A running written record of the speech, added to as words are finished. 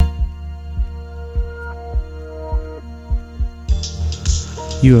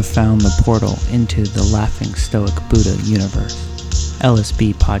You have found the portal into the Laughing Stoic Buddha universe.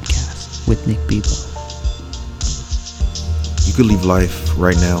 LSB Podcast with Nick Bebo. You could leave life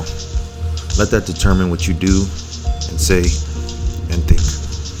right now. Let that determine what you do and say and think.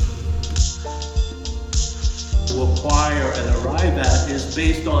 Acquire and arrive at is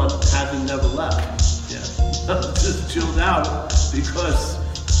based on having never left. Yeah. Just chilled out because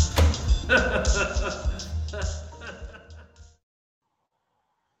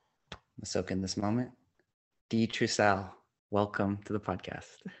Soak in this moment. D. Trusal, welcome to the podcast.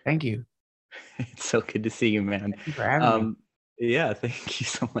 Thank you. It's so good to see you, man. Thank you for having me. Yeah, thank you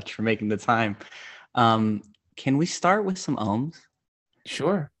so much for making the time. Can we start with some ohms?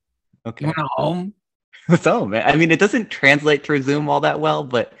 Sure. Okay. You want to ohm? With ohm. I mean, it doesn't translate through Zoom all that well,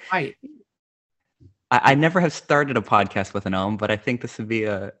 but Right. I never have started a podcast with an ohm, but I think this would be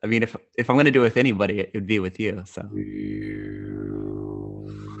if I'm going to do it with anybody, it would be with you. So.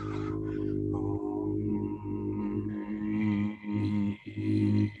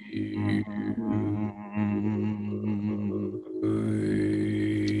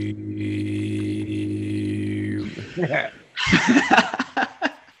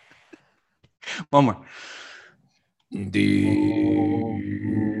 One more.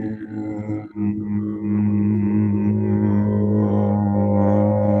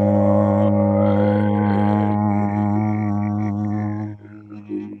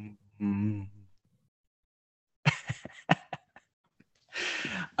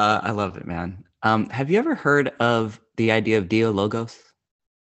 I love it, man. Have you ever heard of the idea of Dialogos?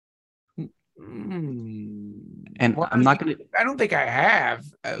 And Well, I'm not going to. I don't think I have.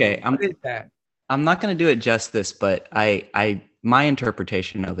 Okay, what is that? I'm not going to do it justice, but my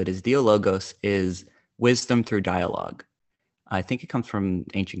interpretation of it is Dialogos is wisdom through dialogue. I think it comes from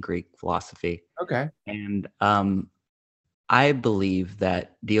ancient Greek philosophy. Okay. And I believe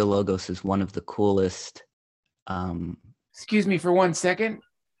that Dialogos is one of the coolest. Excuse me for 1 second.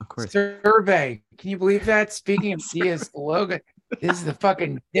 Of course. Survey. Can you believe that? Speaking of Dialogos, this is the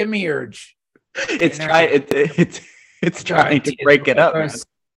fucking demiurge. It's trying to break it up. Man.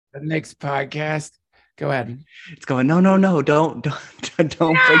 The next podcast. Go ahead. It's going, no, don't No!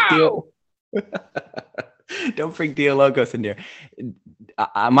 don't bring Dialogos in here.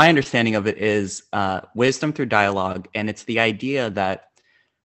 My understanding of it is wisdom through dialogue, and it's the idea that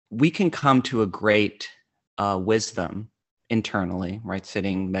we can come to a great wisdom internally, right?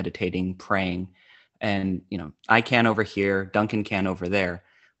 Sitting, meditating, praying, and I can over here, Duncan can over there,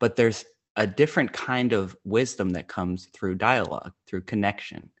 but there's a different kind of wisdom that comes through dialogue, through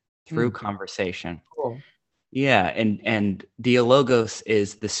connection, through conversation. Cool. Yeah, and Dialogos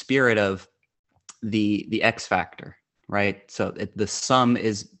is the spirit of the X factor, right? So the sum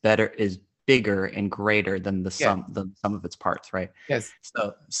is bigger and greater than the sum of its parts, right? Yes.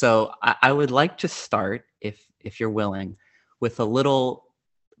 So I would like to start, if you're willing, with a little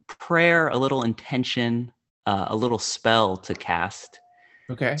prayer, a little intention, a little spell to cast.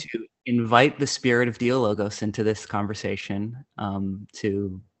 Okay. To invite the spirit of Dialogos into this conversation,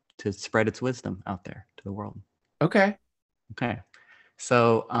 to spread its wisdom out there to the world. Okay.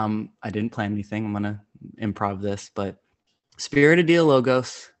 So I didn't plan anything. I'm gonna improv this, but spirit of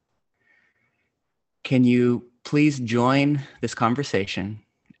Dialogos, can you please join this conversation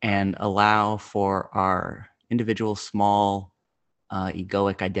and allow for our individual small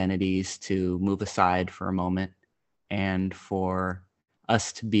egoic identities to move aside for a moment, and for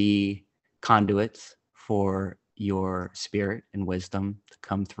us to be conduits for your spirit and wisdom to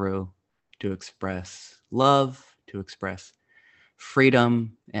come through, to express love, to express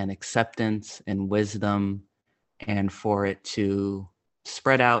freedom and acceptance and wisdom, and for it to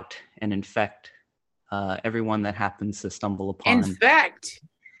spread out and infect everyone that happens to stumble upon. Infect.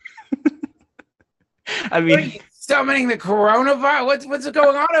 I mean, what are you summoning the coronavirus? What's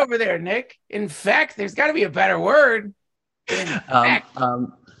going on over there, Nick? Infect. There's got to be a better word. Infect.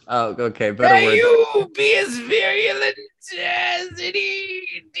 Oh, okay. Better May word. you be as virulent as any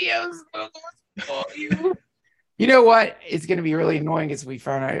Dialogos for you. You know what? It's going to be really annoying as we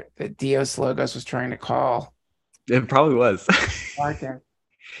found out that Dialogos was trying to call. It probably was. Okay.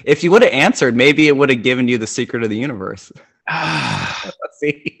 If you would have answered, maybe it would have given you the secret of the universe. Let's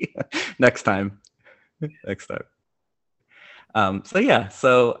see. Next time. So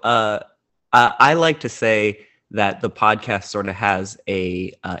I like to say that the podcast sort of has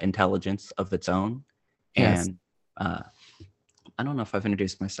a intelligence of its own. Yes. And I don't know if I've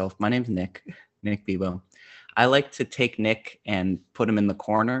introduced myself. My name's Nick Bebo. I like to take Nick and put him in the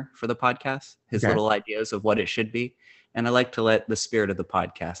corner for the podcast, his little ideas of what it should be. And I like to let the spirit of the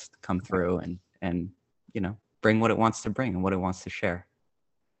podcast come through and bring what it wants to bring and what it wants to share.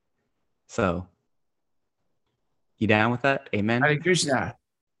 So, you down with that? Amen. Hare Krishna.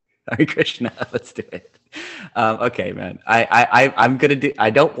 Hare Krishna. Let's do it. Okay, man. I'm gonna do. I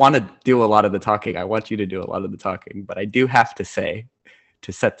don't want to do a lot of the talking. I want you to do a lot of the talking, but I do have to say,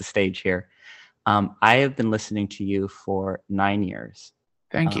 to set the stage here, I have been listening to you for 9 years.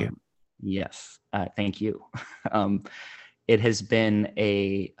 Thank you. Yes, thank you. It has been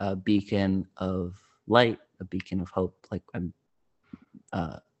a beacon of light, a beacon of hope, like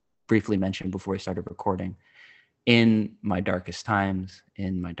I briefly mentioned before we started recording. In my darkest times,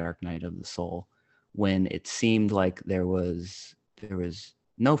 in my dark night of the soul, when it seemed like there was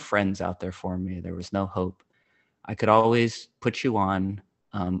no friends out there for me, there was no hope, I could always put you on.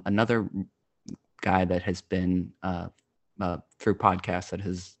 Another guy that has been through podcasts that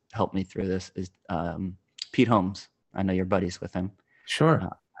has helped me through this is Pete Holmes. I know you're buddies with him. Sure.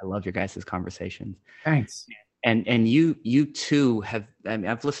 I love your guys' conversations. Thanks. And you too have, I mean,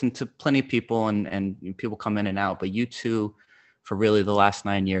 I've listened to plenty of people and people come in and out, but you two for really the last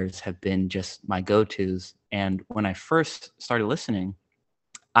 9 years have been just my go-tos. And when I first started listening,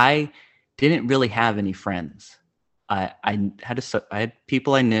 I didn't really have any friends. I had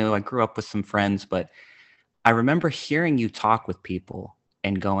people I knew, I grew up with some friends, but I remember hearing you talk with people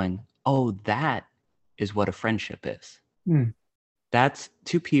and going, oh, that is what a friendship is. That's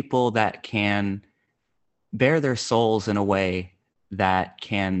two people that can bare their souls in a way that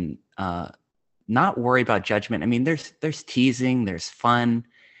can not worry about judgment. I mean, there's teasing, there's fun,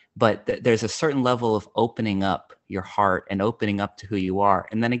 but there's a certain level of opening up your heart and opening up to who you are.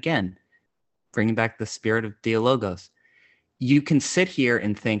 And then again, bringing back the spirit of Dialogos, you can sit here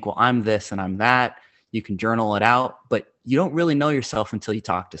and think, well, I'm this and I'm that. You can journal it out, but you don't really know yourself until you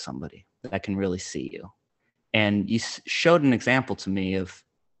talk to somebody that can really see you. And you showed an example to me of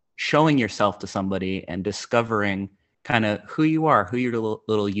showing yourself to somebody and discovering kind of who you are, who your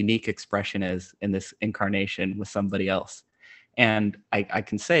little unique expression is in this incarnation with somebody else. And I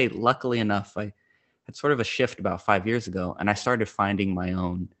can say, luckily enough, I had sort of a shift about 5 years ago, and I started finding my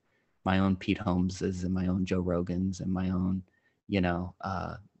own Pete Holmeses and my own Joe Rogans and my own,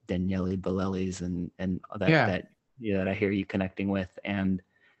 Daniele Bellellis and that I hear you connecting with. And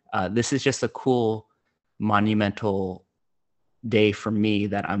this is just a cool, monumental day for me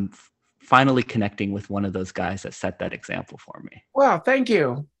that I'm finally connecting with one of those guys that set that example for me. Well, thank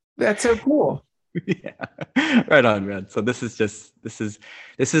you. That's so cool. Yeah, right on, man. So this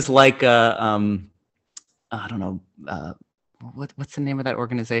is like I don't know, what's the name of that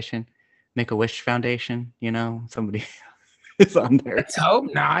organization? Make-A-Wish Foundation. Somebody is on there. Let's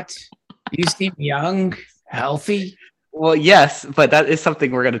hope not. You seem young, healthy. Well, yes, but that is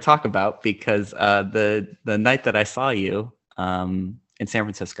something we're going to talk about because the night that I saw you in San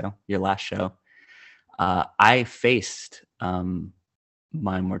Francisco, your last show, I faced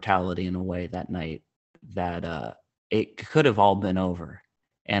my mortality in a way that night that it could have all been over,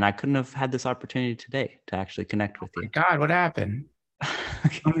 and I couldn't have had this opportunity today to actually connect with you. God, what happened?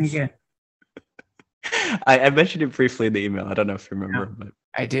 Tell me again. I mentioned it briefly in the email. I don't know if you remember, but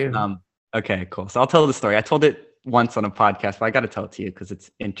I do. Okay, cool. So I'll tell the story. I told it once on a podcast, but I got to tell it to you because it's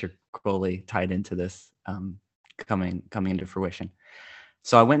integrally tied into this coming into fruition.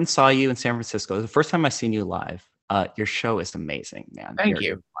 So I went and saw you in San Francisco. It was the first time I seen you live. Your show is amazing, man. Thank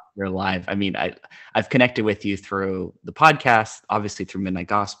you. You're live. I mean, I've connected with you through the podcast, obviously through Midnight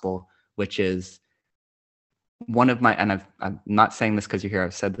Gospel, which is one of my, and I'm not saying this because you're here.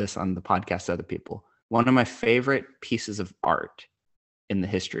 I've said this on the podcast to other people. One of my favorite pieces of art in the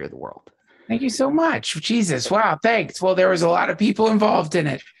history of the world. Thank you so much. Jesus. Wow. Thanks. Well, there was a lot of people involved in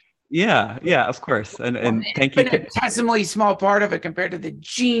it. Yeah, of course. And thank you. An infinitesimally small part of it compared to the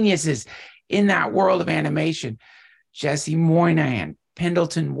geniuses in that world of animation. Jesse Moynihan,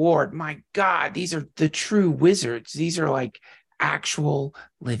 Pendleton Ward. My God, these are the true wizards. These are like actual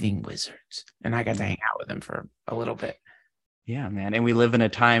living wizards. And I got to hang out with them for a little bit. Yeah, man. And we live in a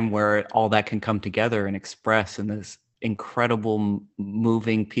time where all that can come together and express in this incredible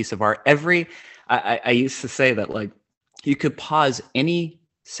moving piece of art. I used to say that, like, you could pause any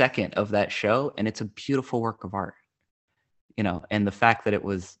second of that show and it's a beautiful work of art, and the fact that it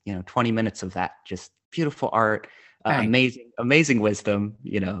was 20 minutes of that, just beautiful art, amazing wisdom,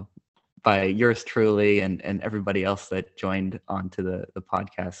 by yours truly and everybody else that joined onto the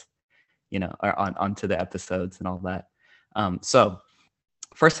podcast, or onto the episodes and all that. So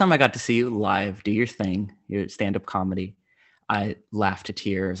first time I got to see you live, do your thing, your stand-up comedy, I laughed to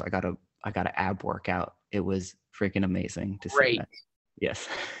tears. I got an ab workout. It was freaking amazing to see that. Yes.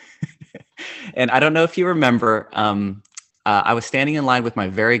 And I don't know if you remember, I was standing in line with my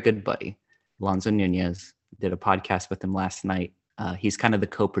very good buddy, Alonzo Nunez. Did a podcast with him last night He's kind of the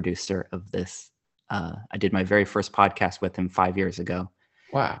co-producer of this. I did my very first podcast with him 5 years ago.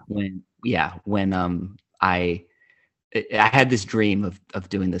 Wow. When I had this dream of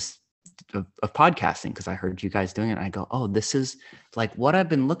doing this, of podcasting, because I heard you guys doing it. And I go, oh, this is like what I've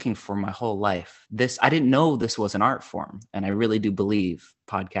been looking for my whole life. I didn't know this was an art form, and I really do believe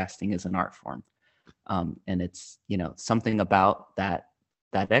podcasting is an art form. And it's, something about that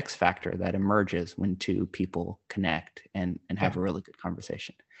X factor that emerges when two people connect and have a really good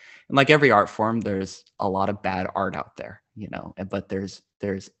conversation. And like every art form, there's a lot of bad art out there, but there's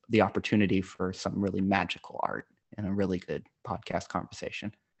the opportunity for some really magical art and a really good podcast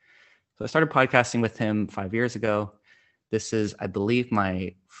conversation. So I started podcasting with him 5 years ago. This is, I believe,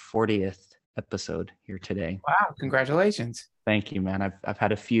 my 40th episode here today. Wow. Congratulations. Thank you, man. I've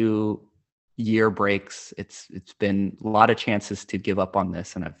had a few year breaks. It's been a lot of chances to give up on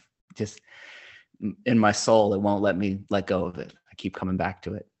this, and I've just, in my soul, it won't let me let go of it. I keep coming back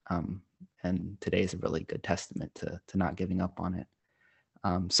to it. And today is a really good testament to not giving up on it.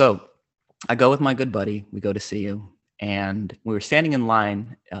 So I go with my good buddy. We go to see you, and we were standing in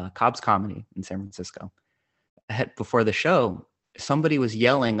line, Cobb's Comedy in San Francisco. Before the show, somebody was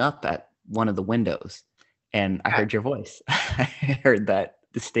yelling up at one of the windows, and I heard your voice. I heard that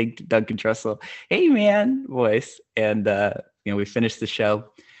distinct Duncan Trussell, "Hey man" voice. And we finished the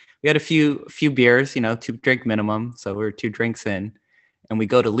show. We had a few beers, 2 drink minimum, so we were 2 drinks in, and we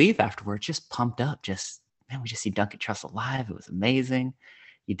go to leave afterwards, just pumped up. We just see Duncan Trussell live. It was amazing.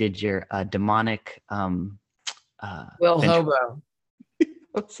 You did your demonic Will Hobo. It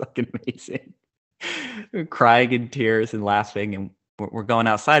was fucking amazing. We're crying in tears and laughing, and we're going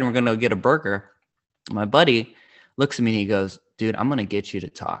outside, and we're going to get a burger. My buddy looks at me and he goes, "Dude, I'm going to get you to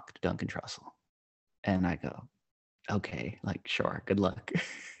talk to Duncan Trussell." And I go, "Okay, like, sure, good luck."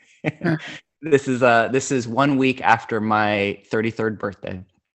 This is 1 week after my 33rd birthday.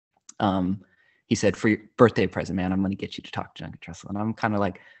 He said, "For your birthday present, man, I'm going to get you to talk to Duncan Trussell." And I'm kind of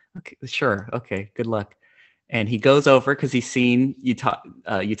like, "Okay, sure. Okay, good luck." And he goes over because he's seen you talking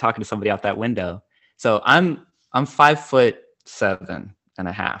to somebody out that window. So I'm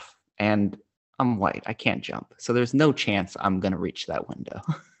 5'7.5", and I'm white. I can't jump. So there's no chance I'm going to reach that window.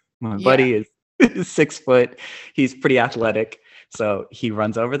 My buddy is 6 foot. He's pretty athletic. So he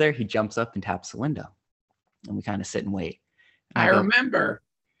runs over there. He jumps up and taps the window. And we kind of sit and wait. And I remember.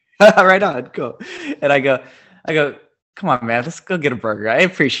 Right on. Cool. And I go, "Come on, man. Let's go get a burger. I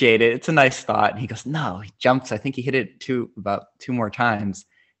appreciate it. It's a nice thought." And he goes, "No." He jumps. I think he hit it about 2 more times.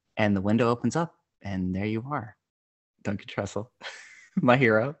 And the window opens up. And there you are, Duncan Trussell, my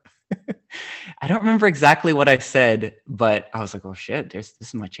hero. I don't remember exactly what I said, but I was like, "Oh shit, this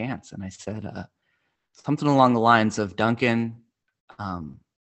is my chance." And I said something along the lines of, "Duncan, I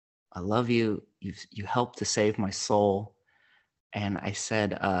love you. You helped to save my soul." And I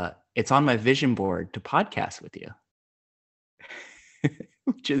said, "It's on my vision board to podcast with you."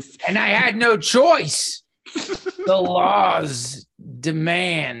 And I had no choice. The laws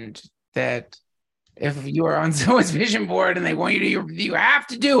demand that if you are on someone's vision board and they want you to, you have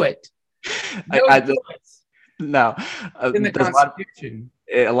to do it. No, in the Constitution.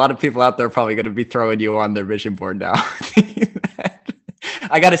 A lot of people out there are probably going to be throwing you on their vision board now.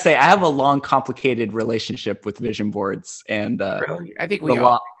 I got to say, I have a long, complicated relationship with vision boards, and really? I think we the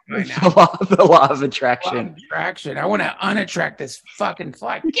all the law of attraction. I want to unattract this fucking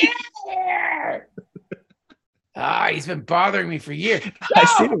fly. Get here! He's been bothering me for years. I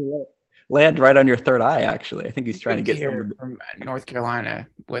see him land right on your third eye. Actually, I think he's trying to get here from North Carolina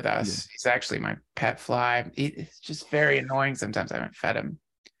with us. Yeah. He's actually my pet fly. It's just very annoying sometimes. I haven't fed him.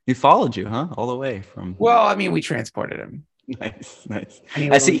 He followed you, huh? All the way from. Well, I mean, we transported him. Nice.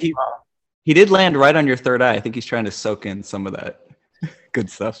 I see. He did land right on your third eye. I think he's trying to soak in some of that good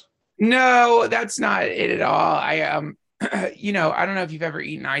stuff. No, that's not it at all. I I don't know if you've ever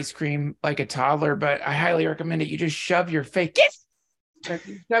eaten ice cream like a toddler, but I highly recommend it. You just shove your face.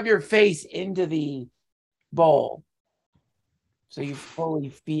 Shove your face into the bowl, so you fully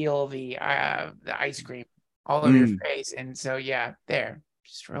feel the ice cream all over your face. And so, there,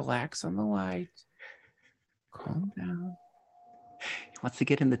 just relax on the light, calm down. He wants to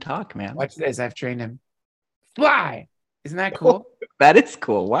get in the talk, man. Watch this. I've trained him. Fly. Isn't that cool? That is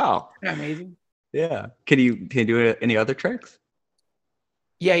cool. Wow. Isn't that amazing? Yeah. Can you do any other tricks?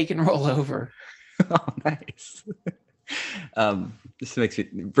 Yeah, you can roll over. Oh, nice. This makes me.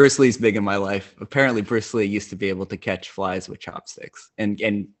 Bruce Lee's big in my life. Apparently, Bruce Lee used to be able to catch flies with chopsticks, and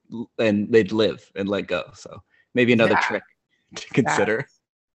they'd live and let go. So maybe another trick to consider.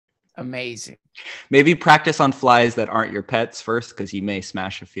 Amazing. Maybe practice on flies that aren't your pets first, because you may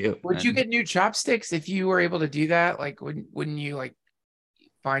smash a few. Would you get new chopsticks if you were able to do that? Like, wouldn't you like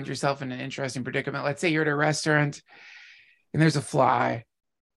find yourself in an interesting predicament? Let's say you're at a restaurant and there's a fly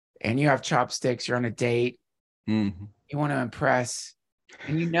and you have chopsticks, you're on a date, Mhm. you want to impress,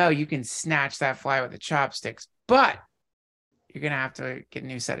 and you can snatch that fly with the chopsticks, but you're going to have to get a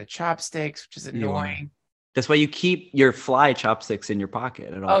new set of chopsticks, which is You are. annoying. That's why you keep your fly chopsticks in your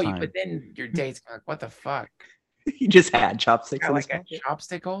pocket at all Oh, times. but then your date's gonna be like, what the fuck? You just had chopsticks Got in like his a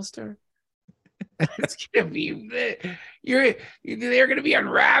pocket. chopstick holster? It's gonna be they're gonna be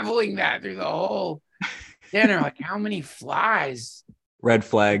unraveling that through the whole dinner. Like, how many flies Red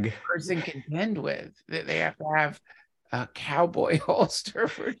flag. a person contend with? That they have to have a cowboy holster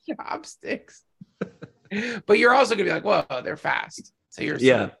for chopsticks. But you're also gonna be like, whoa, they're fast. So you're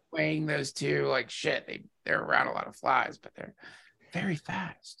sort of weighing those two, like, shit, they're around a lot of flies, but they're very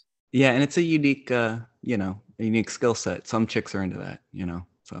fast. Yeah, and it's a unique, a unique skill set. Some chicks are into that,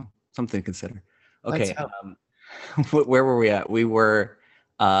 so something to consider. Okay, where were we at? We were,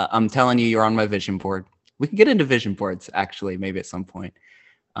 I'm telling you, you're on my vision board. We can get into vision boards, actually, maybe at some point.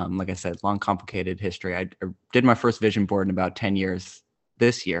 Like I said, long, complicated history. I did my first vision board in about 10 years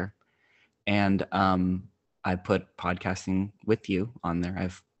this year. And I put podcasting with you on there. I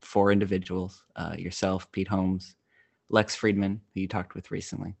have 4 individuals, yourself, Pete Holmes, Lex Friedman, who you talked with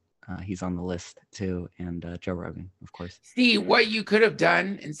recently. He's on the list too. And Joe Rogan, of course. See, what you could have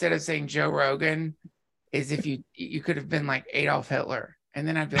done instead of saying Joe Rogan is if you could have been like Adolf Hitler. And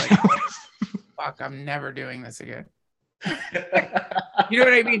then I'd be like, fuck, I'm never doing this again. You know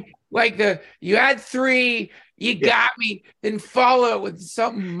what I mean? Like you had 3, you got me, then follow it with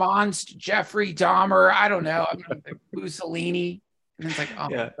some monster Jeffrey Dahmer. I don't know. I'm like Mussolini. And it's like, oh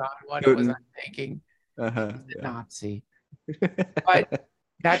my God, what was I thinking? Nazi. But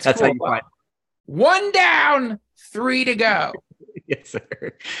that's cool. How you find. 1 down, 3 to go. Yes,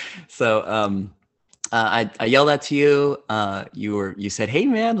 sir. So I yelled out to you. You said, "Hey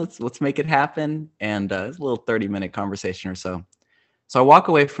man, let's make it happen." And it's a little 30-minute conversation or so. So I walk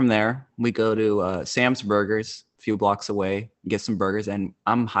away from there. We go to Sam's Burgers, a few blocks away, get some burgers, and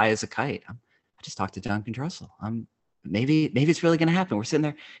I'm high as a kite. I just talked to Duncan Trussell. Maybe it's really gonna happen. We're sitting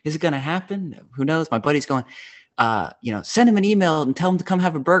there. Is it gonna happen? Who knows? My buddy's going, send him an email and tell him to come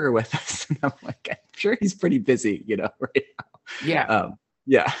have a burger with us. And I'm like, I'm sure he's pretty busy, right now.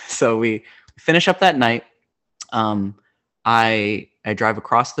 Yeah. So we finish up that night. I drive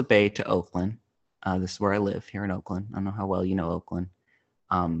across the bay to Oakland. This is where I live here in Oakland. I don't know how well you know Oakland.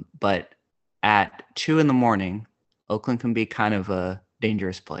 But at 2 a.m, Oakland can be kind of a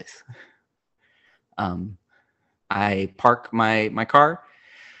dangerous place. I park my car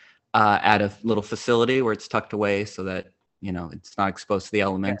at a little facility where it's tucked away so that it's not exposed to the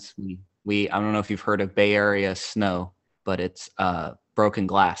elements. I don't know if you've heard of Bay Area snow, but it's broken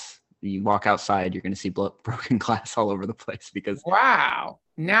glass. You walk outside, you're going to see broken glass all over the place because. Wow.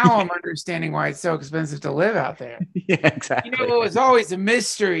 Now I'm understanding why it's so expensive to live out there. Yeah, exactly. It was always a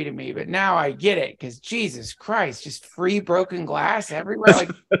mystery to me, but now I get it because Jesus Christ, just free broken glass everywhere.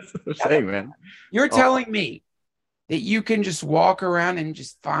 Like, that's what I'm saying, man. You're telling me that you can just walk around and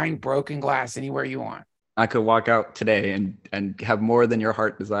just find broken glass anywhere you want. I could walk out today and have more than your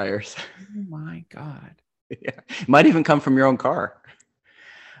heart desires. Oh my God. Yeah. It might even come from your own car.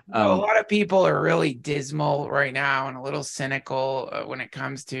 A lot of people are really dismal right now and a little cynical when it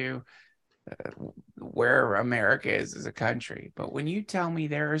comes to where America is as a country. But when you tell me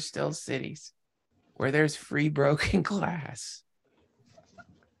there are still cities where there's free broken glass,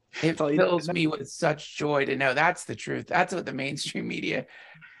 it fills me with such joy to know that's the truth. That's what the mainstream media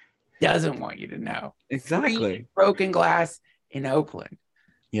doesn't want you to know. Exactly. Free broken glass in Oakland.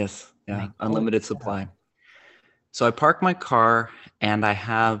 Yes. Yeah. Unlimited supply. So I park my car and I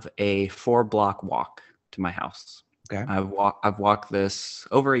have a 4-block walk to my house. Okay. I've walked this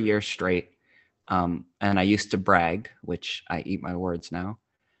over a year straight. And I used to brag, which I eat my words now,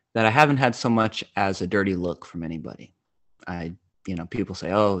 that I haven't had so much as a dirty look from anybody. People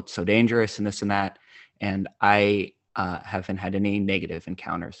say, "Oh, it's so dangerous," and this and that. And I haven't had any negative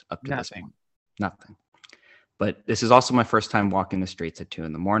encounters up to this point. Nothing. But this is also my first time walking the streets at 2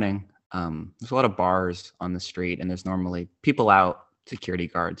 a.m. There's a lot of bars on the street, and there's normally people out, security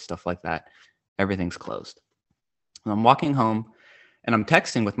guards, stuff like that. Everything's closed. And I'm walking home, and I'm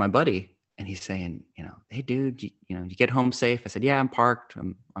texting with my buddy, and he's saying, "Hey, dude, you get home safe?" I said, "Yeah, I'm parked.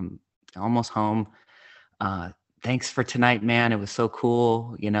 I'm almost home. Thanks for tonight, man. It was so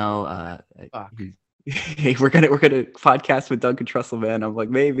cool. Hey, we're gonna podcast with Duncan Trussell, man." I'm like,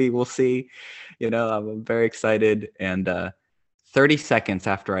 maybe we'll see. I'm very excited, and 30 seconds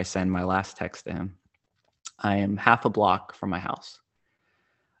after I send my last text to him, I am half a block from my house.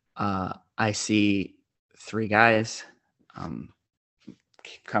 I see three guys coming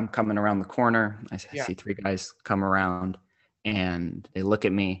around the corner. I see three guys come around, and they look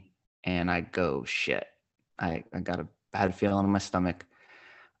at me, and I go, shit. I got a bad feeling in my stomach.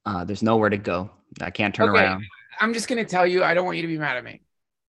 There's nowhere to go. I can't turn around. I'm just going to tell you, I don't want you to be mad at me.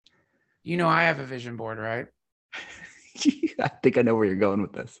 You know, I have a vision board, right? I think I know where you're going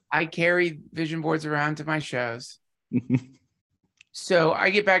with this. I carry vision boards around to my shows. So I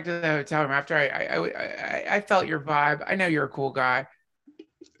get back to the hotel room after I felt your vibe. I know you're a cool guy.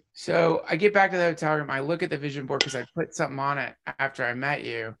 So I get back to the hotel room. I look at the vision board because I put something on it after I met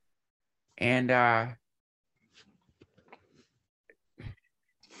you. And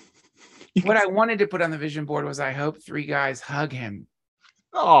what I wanted to put on the vision board was, I hope three guys hug him.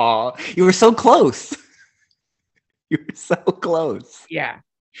 Oh, you were so close. You were so close. Yeah.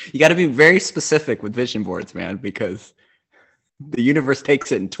 You got to be very specific with vision boards, man, because the universe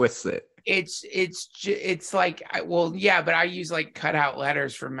takes it and twists it. It's like, well, yeah, but I use like cutout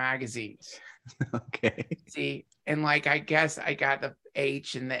letters from magazines. Okay. See, and like, I guess I got the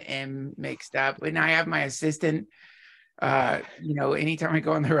H and the M mixed up, and I have my assistant. Anytime I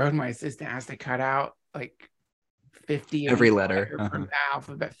go on the road, my assistant has to cut out like 50 every letter from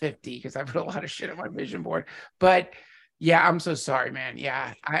alphabet 50 because I put a lot of shit on my vision board. But yeah, I'm so sorry, man.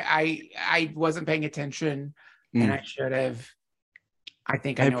 Yeah, I wasn't paying attention, and I should have. I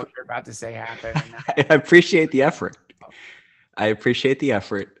think I know what you're about to say happened. I appreciate the effort.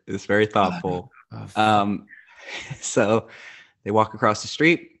 It's very thoughtful. So they walk across the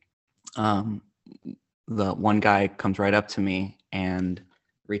street. The one guy comes right up to me and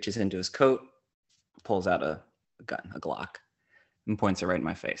reaches into his coat, pulls out a gun, a Glock, and points it right in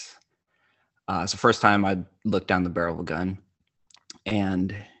my face. It's the first time I looked down the barrel of a gun,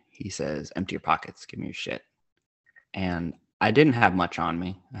 and he says, "Empty your pockets, give me your shit." And I didn't have much on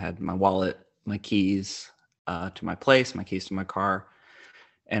me. I had my wallet, my keys to my place, my keys to my car,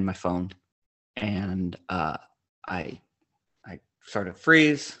 and my phone. And I sort of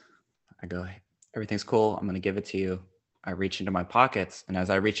freeze. I go, "Hey, everything's cool. I'm going to give it to you." I reach into my pockets. And as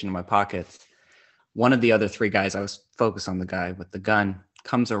I reach into my pockets, one of the other three guys, I was focused on the guy with the gun,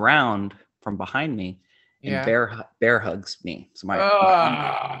 comes around from behind me and bear hugs me. So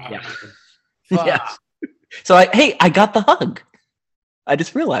yeah. So I got the hug. I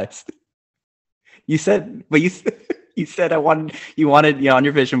just realized. You said on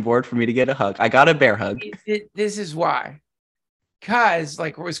your vision board for me to get a hug. I got a bear hug. This is why. Cause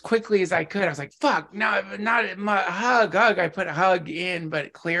like as quickly as I could, I was like, fuck, no, not my hug. I put a hug in,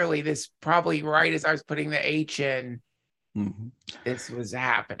 but clearly this probably right as I was putting the H in, this was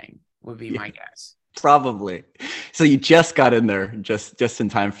happening, would be my guess. Probably. So you just got in there just in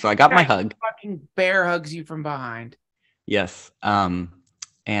time. So I got my hug. Fucking bear hugs you from behind. Yes. And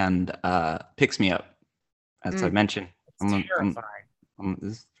picks me up. As I mentioned, this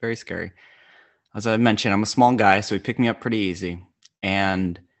is very scary. As I mentioned, I'm a small guy, so he picked me up pretty easy.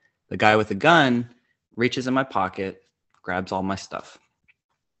 And the guy with the gun reaches in my pocket, grabs all my stuff,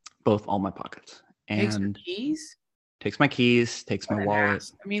 all my pockets, and takes your keys. Takes my keys, takes my wallet.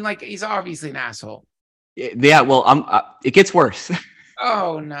 I mean, like, he's obviously an asshole. Yeah, well, it gets worse.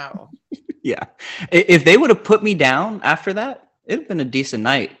 Oh, no. Yeah. If they would have put me down after that, it'd have been a decent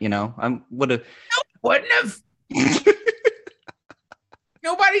night, you know? Wouldn't have.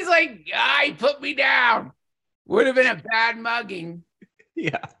 Nobody's like, he put me down. Would have been a bad mugging.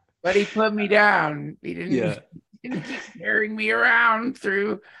 Yeah. But he put me down. He didn't keep carrying me around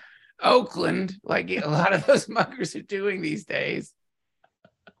through Oakland like a lot of those muggers are doing these days.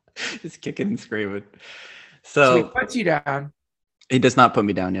 Just kicking and screaming. So he puts you down. He does not put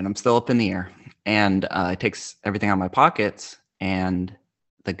me down yet. I'm still up in the air. And he takes everything out of my pockets. And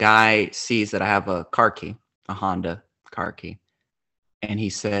the guy sees that I have a car key, a Honda car key. And he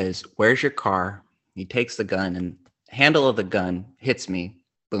says, "Where's your car?" He takes the gun, and the handle of the gun hits me.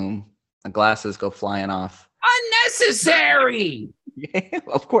 Boom. My glasses go flying off. Unnecessary. Yeah,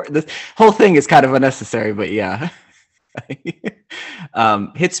 of course. This whole thing is kind of unnecessary, but yeah.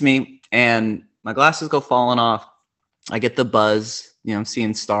 Hits me, and my glasses go falling off. I get the buzz. I'm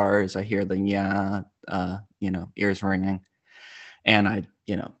seeing stars. I hear the ears ringing. And I,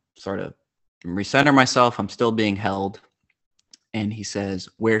 sort of recenter myself. I'm still being held. And he says,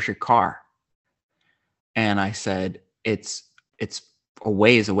 "Where's your car?" And I said, it's a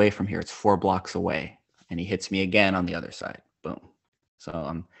ways away from here. It's 4 blocks away. And he hits me again on the other side. Boom. So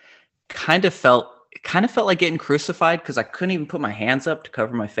I'm kind of felt like getting crucified because I couldn't even put my hands up to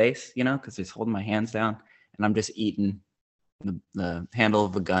cover my face, because he's holding my hands down, and I'm just eating the handle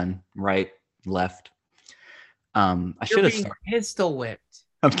of the gun, right, left. I You're should have being started. pistol whipped.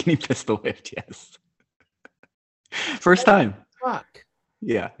 I'm getting pistol whipped. Yes, first time. Fuck.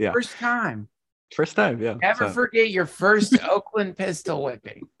 Yeah, First time. first time. Yeah. Never So, forget your first Oakland pistol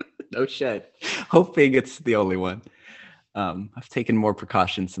whipping. no shit. Hoping it's the only one. I've taken more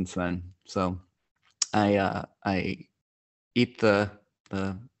precautions since then. So I eat the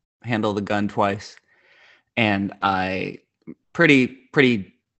handle of the gun twice, and I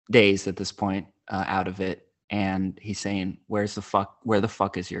pretty dazed at this point, out of it. And he's saying, where the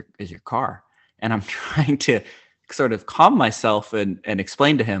fuck is your car? And I'm trying to sort of calm myself and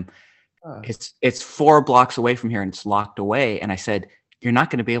explain to him, it's 4 blocks away from here and it's locked away. And I said, you're not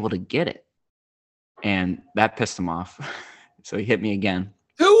going to be able to get it. And that pissed him off. So he hit me again.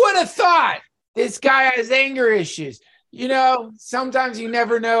 Who would have thought this guy has anger issues? You know, sometimes you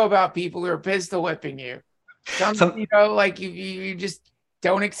never know about people who are pistol whipping you. Some you know, like you just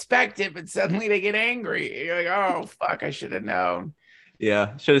don't expect it, but suddenly they get angry. You're like, oh fuck, I should have known.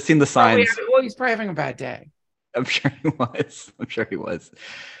 Yeah, should have seen the signs. Well, he's probably having a bad day. I'm sure he was.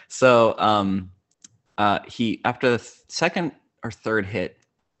 So he, after the second or third hit,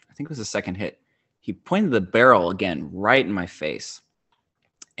 I think it was the second hit, he pointed the barrel again right in my face.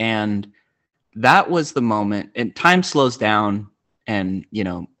 And that was the moment, and time slows down, and you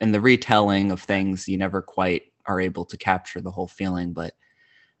know, in the retelling of things, you never quite are able to capture the whole feeling. But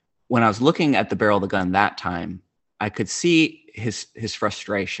when I was looking at the barrel of the gun that time, I could see his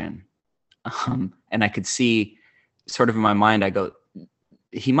frustration. And I could see, sort of in my mind, I go,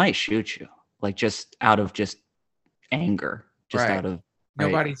 he might shoot you, like just out of just anger, just Right. out of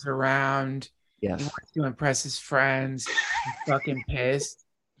Nobody's around. He Yes. wants to impress his friends. He's fucking pissed.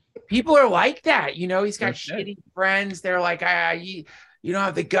 People are like that, you know. He's got That's it. shitty friends. They're like, you don't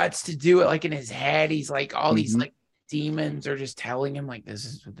have the guts to do it. Like in his head, he's like, all these Mhm. like demons are just telling him, like, this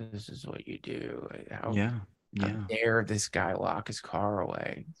is what you do. How Yeah. Yeah. dare this guy lock his car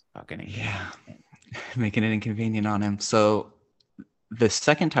away? It's fucking Yeah. Making it inconvenient on him. So the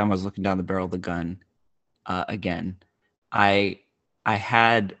second time I was looking down the barrel of the gun, again, I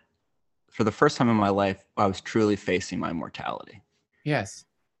had, for the first time in my life, I was truly facing my mortality. Yes.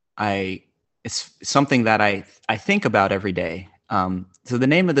 It's something that I think about every day. So the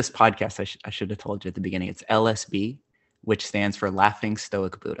name of this podcast, I should have told you at the beginning, it's LSB, which stands for Laughing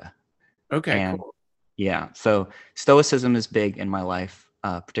Stoic Buddha. Okay. And Cool. yeah, so Stoicism is big in my life,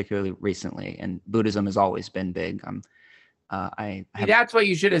 particularly recently, and Buddhism has always been big. See, that's what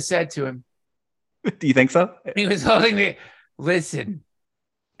you should have said to him. Do you think so? He was holding the. Listen,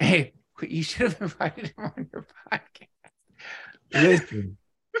 hey, you should have invited him on your podcast. Listen,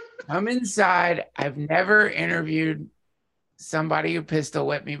 I'm inside. I've never interviewed somebody who pistol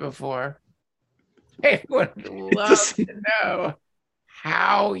whipped me before. I would love to know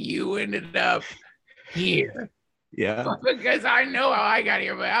how you ended up here. Yeah. Because I know how I got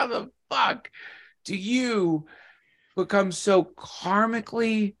here, but how the fuck do you become so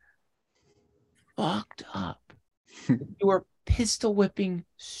karmically fucked up? You are pistol whipping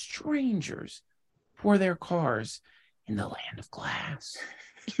strangers for their cars in the land of glass.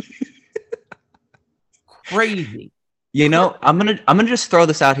 Crazy. You know, I'm gonna just throw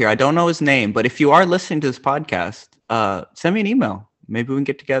this out here. I don't know his name, but if you are listening to this podcast, send me an email. Maybe we can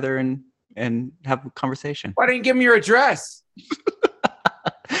get together and have a conversation. Why didn't you give me your address?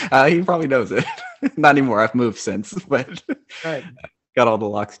 He probably knows it. Not anymore. I've moved since, but Right. got all the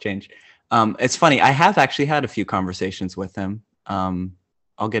locks changed. It's funny. I have actually had a few conversations with him.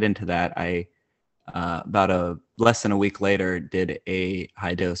 I'll get into that. I about less than a week later did a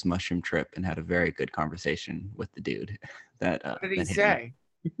high dose mushroom trip and had a very good conversation with the dude. That What did he that hit say?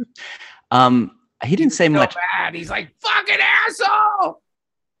 me. He didn't say So much. bad. He's like, fucking asshole.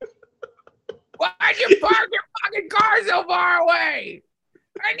 Why'd you park your fucking car so far away?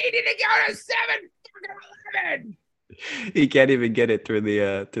 I needed to go to 7-11. He can't even get it through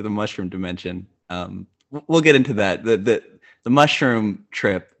the mushroom dimension. We'll get into that. The mushroom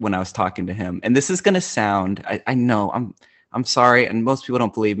trip, when I was talking to him, and this is gonna sound, I know, I'm sorry, and most people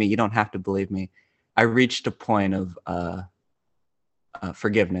don't believe me. You don't have to believe me. I reached a point of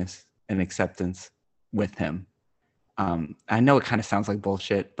forgiveness and acceptance with him. I know it kind of sounds like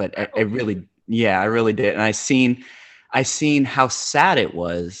bullshit, but I really did. And I seen how sad it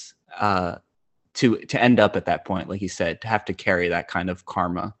was to end up at that point, like you said, to have to carry that kind of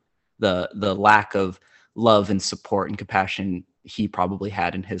karma, the lack of love and support and compassion he probably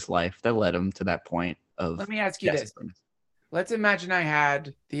had in his life that led him to that point of. Let me ask you this. Let's imagine I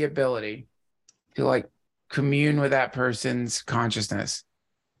had the ability to like commune with that person's consciousness.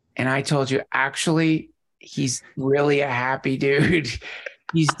 And I told you, actually, he's really a happy dude.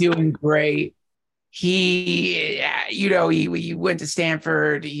 He's doing great. He, he went to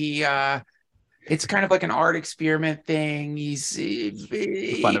Stanford. It's kind of like an art experiment thing. He's,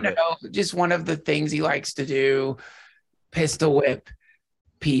 Fun of it. just one of the things he likes to do, pistol whip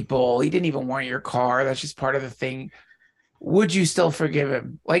people. He didn't even want your car. That's just part of the thing. Would you still forgive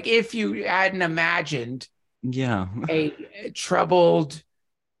him? Like if you hadn't imagined Yeah. a troubled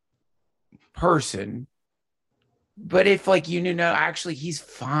person, but if like you knew, no, actually he's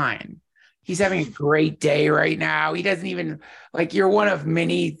fine. He's having a great day right now. He doesn't even like you're one of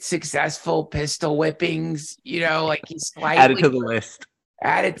many successful pistol whippings, like he's slightly Added to the list.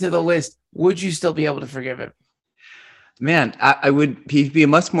 Added to the list. Would you still be able to forgive him? Man, I would. He'd be a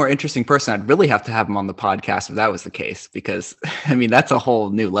much more interesting person. I'd really have to have him on the podcast if that was the case, because I mean that's a whole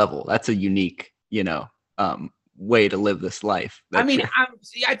new level. That's a unique, way to live this life. I mean,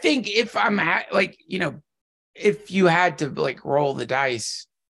 I think if I'm if you had to like roll the dice,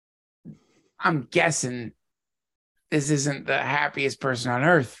 I'm guessing this isn't the happiest person on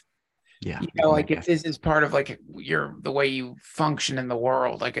earth. Yeah. Like if this is part of like the way you function in the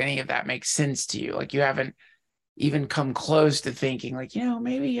world, like any of that makes sense to you. Like you haven't even come close to thinking like,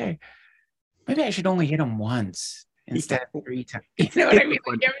 maybe I should only hit him once instead of 3 times. You know what I mean?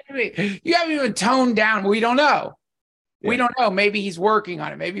 Like, you haven't even toned down. We don't know. We don't know. Maybe he's working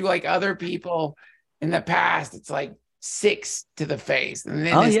on it. Maybe like other people in the past, it's like 6 to the face. And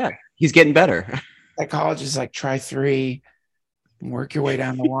then he's getting better. Psychologist is like, try 3 and work your way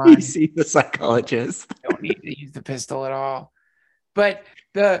down the line. You see the psychologist. You don't need to use the pistol at all. But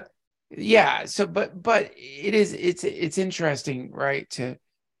it's interesting, right? To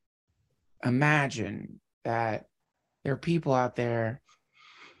imagine that there are people out there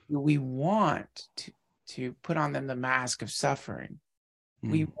who we want to put on them the mask of suffering.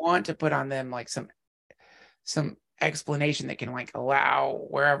 We want to put on them like some explanation that can like allow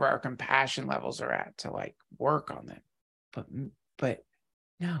wherever our compassion levels are at to like work on them. But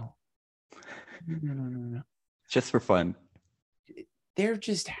no. Just for fun. They're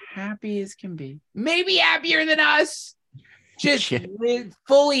just happy as can be. Maybe happier than us. Just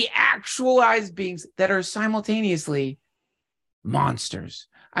fully actualized beings that are simultaneously monsters.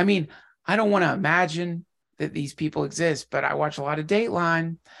 I mean, I don't want to imagine that these people exist, but I watch a lot of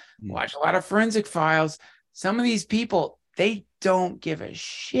Dateline, watch a lot of Forensic Files. Some of these people, they don't give a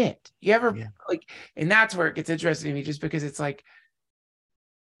shit. You ever and that's where it gets interesting to me, just because it's like,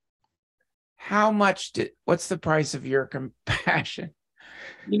 what's the price of your compassion?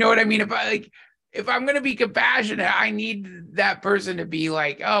 You know what I mean? If I'm going to be compassionate, I need that person to be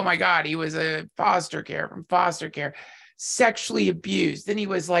like, oh my God, he was from foster care, sexually abused. Then he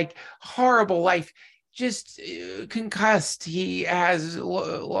was like horrible life, just concussed. He has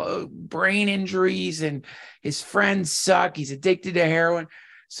brain injuries and his friends suck. He's addicted to heroin.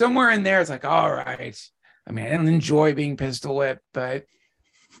 Somewhere in there, it's like, all right. I mean, I don't enjoy being pistol whipped, but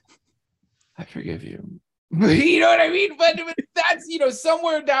I forgive you. You know what I mean? But that's,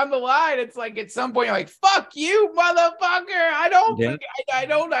 somewhere down the line, it's like at some point you're like, fuck you, motherfucker. I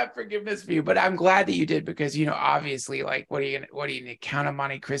don't have forgiveness for you, but I'm glad that you did, because, obviously, like, what are you gonna Count of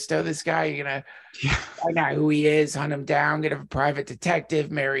Monte Cristo this guy? You're gonna find out who he is, hunt him down, get a private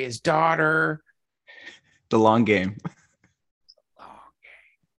detective, marry his daughter. The long game.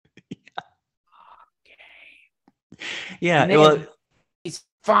 Yeah. Well, he's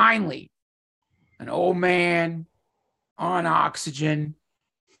finally an old man on oxygen.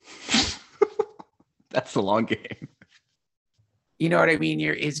 That's the long game. You know what I mean?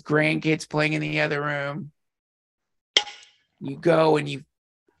 His grandkids playing in the other room. You go and you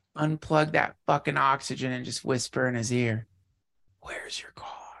unplug that fucking oxygen and just whisper in his ear, "Where's your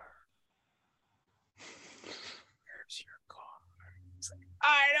car? Where's your car?" He's like,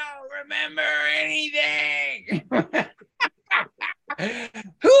 "I don't remember anything."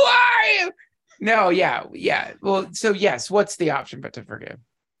 Who are you? No, yeah. Well, so yes, what's the option but to forgive?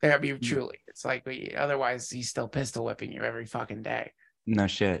 I mean, truly, it's like otherwise he's still pistol whipping you every fucking day. No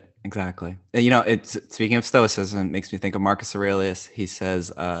shit, exactly. It's speaking of stoicism, it makes me think of Marcus Aurelius. He says,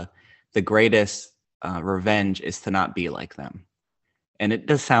 "The greatest revenge is to not be like them," and it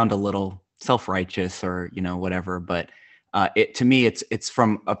does sound a little self-righteous or whatever, but to me, it's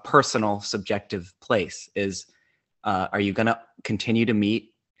from a personal, subjective place. Are you going to continue to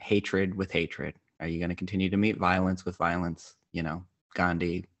meet hatred with hatred? Are you going to continue to meet violence with violence?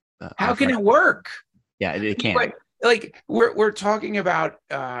 Gandhi. How can it work? Yeah, it can't. Like we're talking about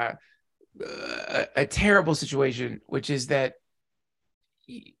a terrible situation, which is that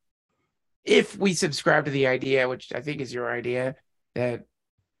if we subscribe to the idea, which I think is your idea, that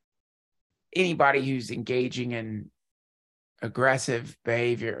anybody who's engaging in aggressive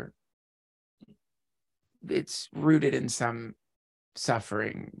behavior, it's rooted in some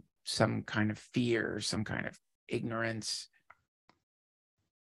suffering, some kind of fear, some kind of ignorance,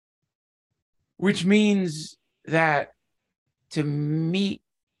 which means that to meet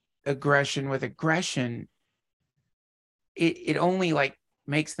aggression with aggression, it only like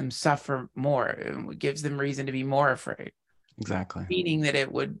makes them suffer more. It gives them reason to be more afraid. Exactly. Meaning that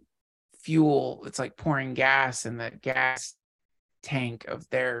it would fuel, it's like pouring gas in the gas tank of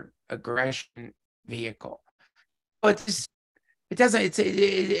their aggression vehicle. But it doesn't,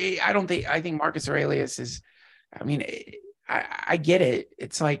 I think Marcus Aurelius is, I mean, I get it.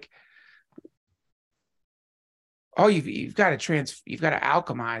 It's like, oh, you've got to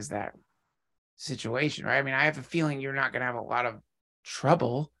alchemize that situation, right? I mean, I have a feeling you're not going to have a lot of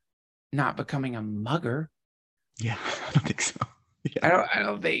trouble not becoming a mugger. Yeah, I don't think so. Yeah. I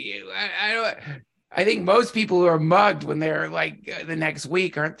don't think you. I think most people who are mugged when they're like the next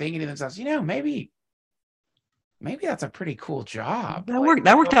week aren't thinking to themselves, maybe that's a pretty cool job. That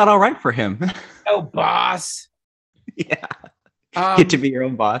worked out all right for him. Oh, boss. Yeah. Get to be your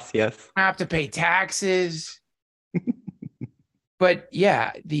own boss. Yes. I have to pay taxes. But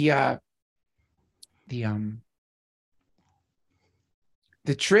yeah, the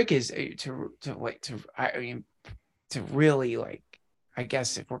trick is to really, like, I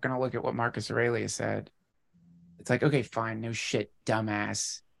guess if we're going to look at what Marcus Aurelius said, it's like, okay, fine. No shit,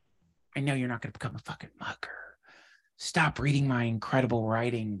 dumbass. I know you're not going to become a fucking mugger. Stop reading my incredible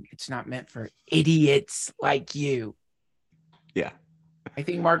writing. It's not meant for idiots like you. Yeah. I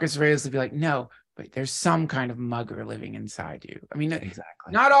think Marcus Aurelius would be like, no, but there's some kind of mugger living inside you. I mean,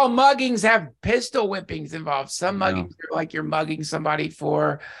 exactly. Not all muggings have pistol whippings involved. Some muggings are like you're mugging somebody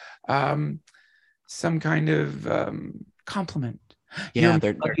for some kind of compliment. Yeah,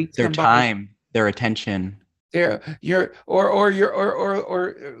 their time, their attention. You're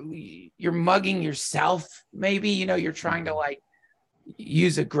mugging yourself. Maybe, you're trying to like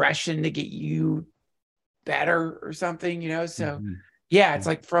use aggression to get you better or something, so yeah, it's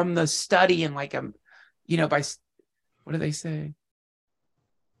like from the study and like by what do they say?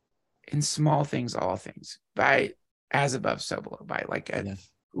 In small things, all things, by as above, so below, by like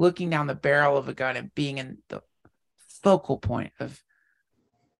looking down the barrel of a gun and being in the focal point of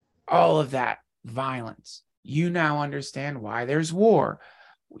all of that violence. You now understand why there's war.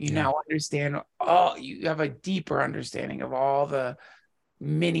 You now understand you have a deeper understanding of all the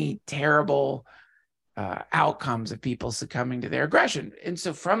many terrible outcomes of people succumbing to their aggression. And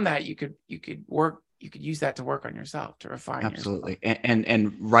so from that, you could use that to work on yourself, to refine Absolutely. yourself.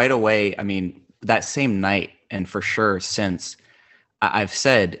 And right away, I mean, that same night, and for sure since, I've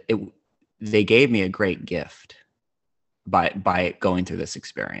said they gave me a great gift by going through this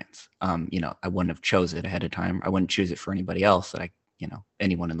experience. I wouldn't have chose it ahead of time. I wouldn't choose it for anybody else that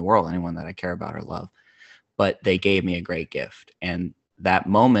anyone in the world, anyone that I care about or love, but they gave me a great gift. And that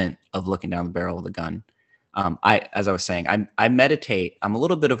moment of looking down the barrel of the gun, as I was saying, I meditate. I'm a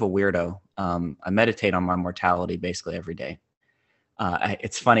little bit of a weirdo. I meditate on my mortality basically every day.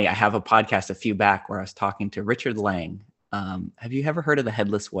 It's funny. I have a podcast a few back where I was talking to Richard Lang. Have you ever heard of The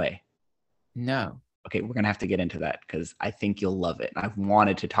Headless Way? No. Okay, we're going to have to get into that because I think you'll love it. I've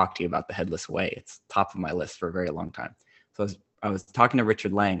wanted to talk to you about The Headless Way. It's top of my list for a very long time. So I was talking to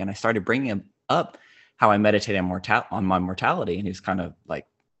Richard Lang, and I started bringing up how I meditate on my mortality. And he was kind of like,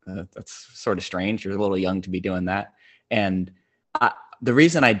 that's sort of strange. You're a little young to be doing that. And the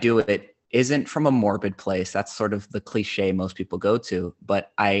reason I do it isn't from a morbid place. That's sort of the cliche most people go to.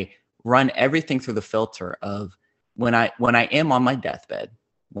 But I run everything through the filter of when I am on my deathbed,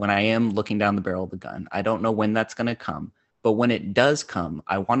 when I am looking down the barrel of the gun. I don't know when that's going to come. But when it does come,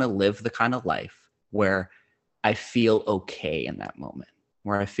 I want to live the kind of life where I feel okay in that moment,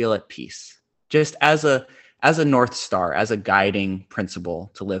 where I feel at peace, just as a North Star, as a guiding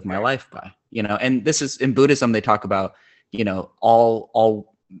principle to live my life by, and this is in Buddhism, they talk about,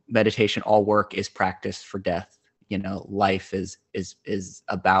 all meditation, all work is practice for death. Life is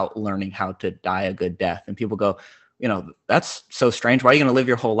about learning how to die a good death. And people go, that's so strange. Why are you going to live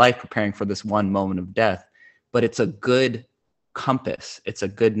your whole life preparing for this one moment of death? But it's a good compass. It's a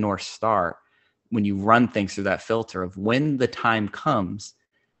good North Star when you run things through that filter of when the time comes,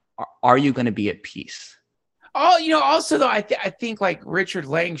 are you going to be at peace? Oh, also though, I think like Richard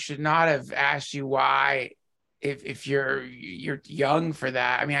Lang should not have asked you why, if you're young for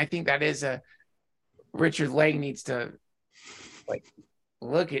that. I mean, I think that is Richard Lang needs to like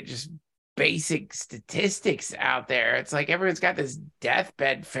look at just basic statistics out there. It's like everyone's got this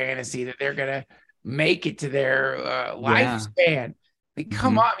deathbed fantasy that they're gonna make it to their lifespan. Like,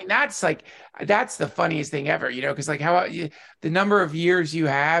 come on. I mean, that's the funniest thing ever, because like how about the number of years you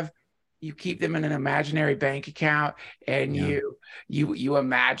have, you keep them in an imaginary bank account, and Yeah. you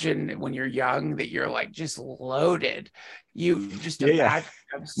imagine when you're young that you're like just loaded. You just Yeah, yeah.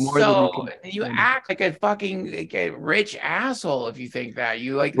 imagine More than you so can you spend. act like a fucking like a rich asshole if you think that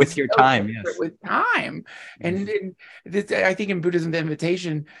you like With this your no time, different yes. with time. And, Mhm. and this, I think in Buddhism, the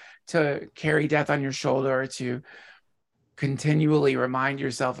invitation to carry death on your shoulder, to continually remind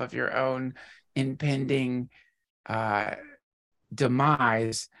yourself of your own impending uh,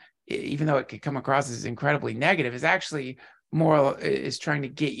 demise, even though it could come across as incredibly negative, is actually more is trying to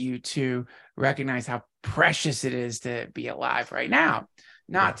get you to recognize how precious it is to be alive right now,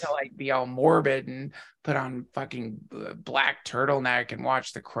 not to Yes. like be all morbid and put on fucking black turtleneck and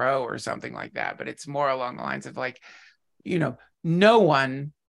watch The Crow or something like that. But it's more along the lines of like, no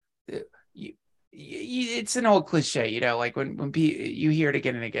one you, it's an old cliche, like when you hear it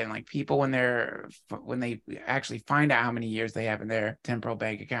again and again, like people when they actually find out how many years they have in their temporal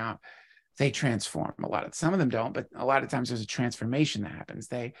bank account, they transform. Some of them don't, but a lot of times there's a transformation that happens.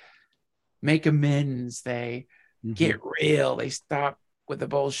 They make amends, they get real, they stop with the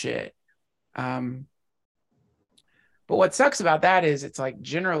bullshit. But what sucks about that is it's like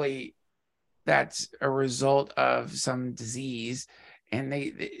generally that's a result of some disease,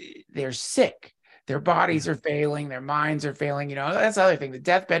 and they're sick, their bodies are failing, their minds are failing. That's the other thing, the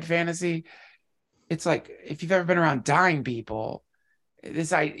deathbed fantasy. It's like, if you've ever been around dying people,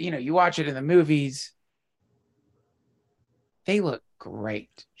 you watch it in the movies, they look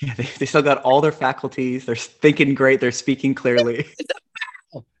great. Yeah, they still got all their faculties. They're thinking great. They're speaking clearly.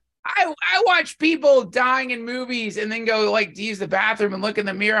 I watch people dying in movies and then go like to use the bathroom and look in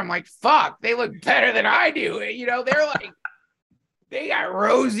the mirror. I'm like, fuck, they look better than I do. They're like, they got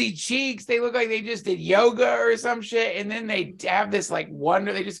rosy cheeks. They look like they just did yoga or some shit. And then they have this like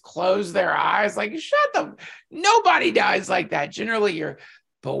wonder. They just close their eyes. Like, nobody dies like that. Generally, you're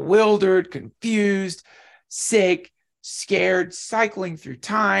bewildered, confused, sick, scared, cycling through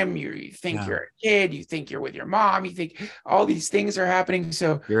time. You think you're a kid. You think you're with your mom. You think all these things are happening.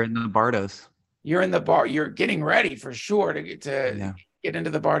 So You're in the Bardos. you're in the bar. You're getting ready for sure to get into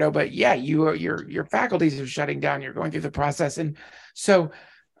the bardo. But yeah, your faculties are shutting down. You're going through the process. And so,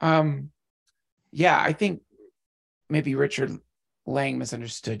 I think maybe Richard Lang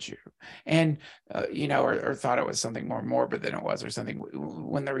misunderstood you, and or thought it was something more morbid than it was, or something,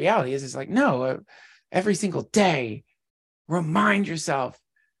 when the reality is like, no, every single day, remind yourself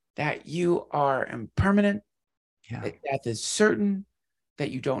that you are impermanent, that death is certain, that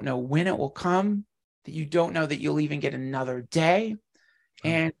you don't know when it will come, that you don't know that you'll even get another day.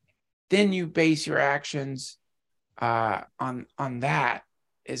 And then you base your actions on that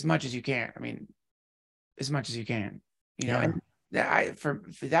as much as you can. I mean, as much as you can, and for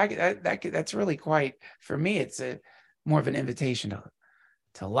that's really quite, for me, it's more of an invitation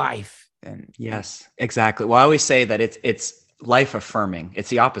to life. And yes, exactly. Well, I always say that it's life affirming. It's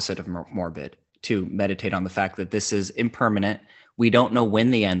the opposite of morbid, to meditate on the fact that this is impermanent. We don't know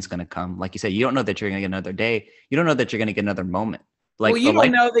when the end's going to come. Like you said, you don't know that you're going to get another day. You don't know that you're going to get another moment. Like, well, you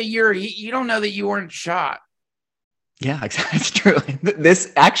don't know that you don't know that you weren't shot. Yeah, exactly. It's true.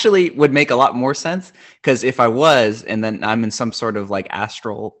 This actually would make a lot more sense, because if I was, and then I'm in some sort of like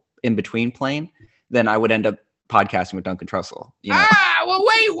astral in between plane, then I would end up podcasting with Duncan Trussell. Well,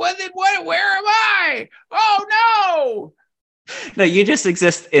 wait, where am I? Oh no! No, you just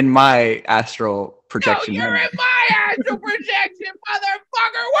exist in my astral projection. No, you're in my astral projection,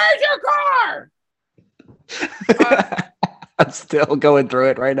 motherfucker. Where's your car? I'm still going through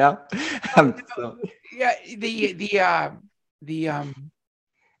it right now. Yeah,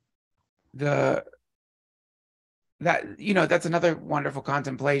 that's another wonderful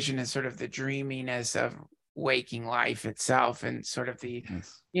contemplation, is sort of the dreaminess of waking life itself, and sort of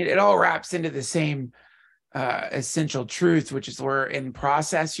it all wraps into the same essential truths, which is we're in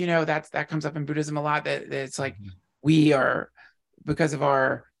process. That comes up in Buddhism a lot, that it's like we are, because of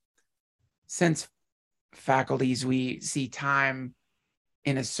our sense faculties, we see time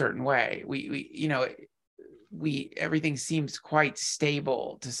in a certain way. We everything seems quite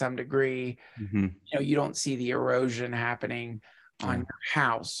stable to some degree. You don't see the erosion happening on your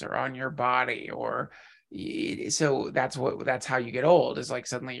house or on your body, or so that's how you get old, is like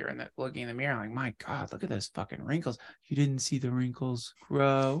suddenly you're looking in the mirror like, my God, look at those fucking wrinkles. You didn't see the wrinkles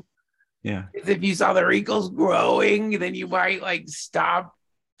grow. Yeah. If you saw the wrinkles growing, then you might like stop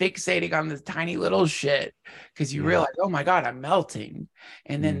fixating on this tiny little shit, because you realize, oh my God, I'm melting.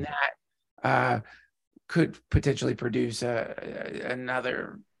 And then that could potentially produce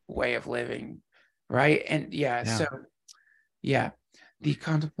another way of living. Right. And The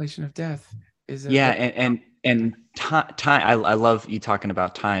contemplation of death is a Yeah, and time. I love you talking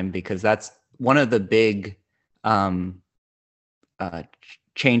about time, because that's one of the big um,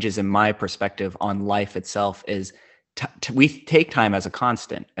 changes in my perspective on life itself. Is we take time as a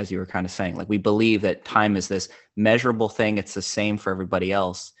constant, as you were kind of saying. Like, we believe that time is this measurable thing. It's the same for everybody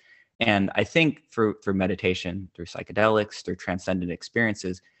else. And I think through meditation, through psychedelics, through transcendent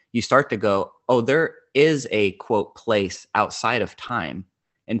experiences, you start to go, oh, there is a quote place outside of time,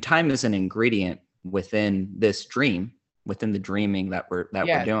 and time is an ingredient within this dream, within the dreaming that we're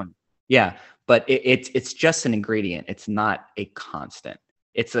Yeah. doing. Yeah, but it's just an ingredient. It's not a constant.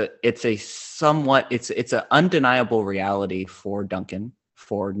 It's a somewhat it's an undeniable reality for Duncan,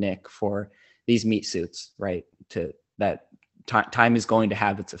 for Nick, for these meat suits, right? To that time is going to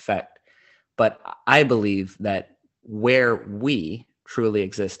have its effect. But I believe that where we truly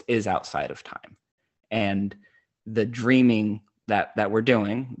exist is outside of time, and the dreaming that we're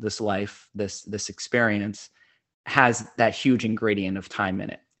doing, this life, this experience, has that huge ingredient of time in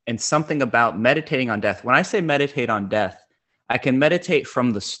it. And something about meditating on death. When I say meditate on death, I can meditate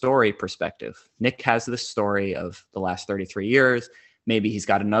from the story perspective. Nick has this story of the last 33 years. Maybe he's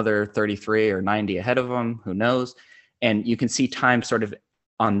got another 33 or 90 ahead of him, who knows? And you can see time sort of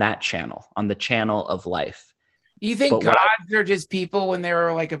on that channel, on the channel of life. You think But what gods are just people when they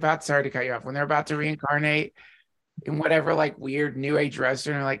were like about, sorry to cut you off, when they're about to reincarnate in whatever like weird new age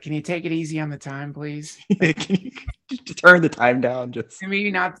restaurant, like, can you take it easy on the time, please? Can you just turn the time down? Just Maybe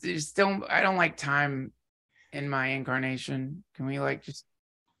not, just don't, I don't like time in my incarnation. Can we like just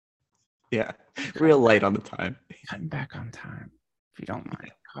yeah, real light on the time. cutting back on time, if you don't mind?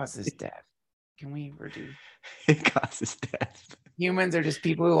 It causes death. Can we reduce? It causes death. Humans are just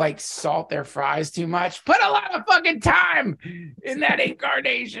people who like salt their fries too much. Put a lot of fucking time in that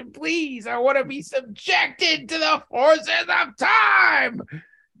incarnation, please. I want to be subjected to the forces of time.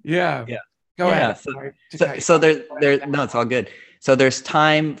 Yeah. Yeah. Go Yeah, ahead. so- Sorry to So, cut you so off. there. No, it's all good. So there's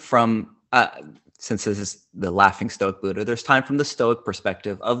time from since this is the laughing Stoic Buddha. There's time from the Stoic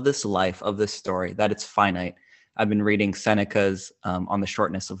perspective of this life, of this story, that it's finite. I've been reading Seneca's on the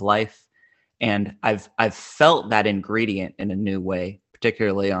shortness of life, and I've felt that ingredient in a new way,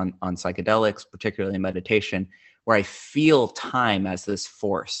 particularly on psychedelics, particularly in meditation, where I feel time as this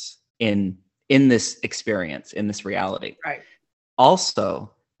force in this experience, in this reality. Right.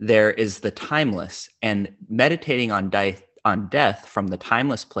 Also, there is the timeless, and meditating on death from the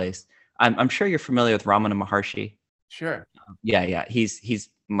timeless place. I'm sure you're familiar with Ramana Maharshi. Sure. Yeah. He's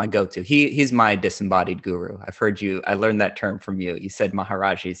my go-to. He's my disembodied guru. I've heard you. I learned that term from you. You said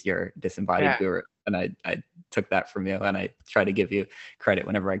Maharaji's your disembodied Yeah. guru, and I took that from you, and I try to give you credit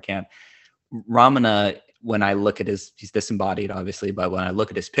whenever I can. Ramana, when I look at he's disembodied, obviously, but when I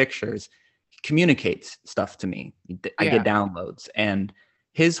look at his pictures, he communicates stuff to me. I get downloads, and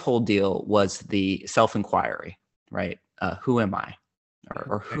his whole deal was the self-inquiry, right? Who am I,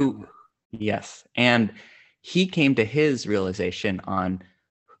 or who? Yes, and he came to his realization on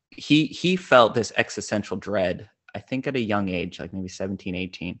he felt this existential dread, I think at a young age, like maybe 17,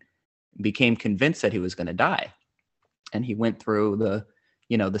 18, became convinced that he was going to die. And he went through the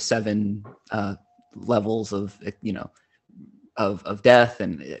 7 levels of, of death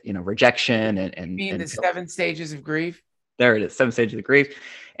and, rejection and You mean the 7 stages of grief? there it is, 7 stages of grief.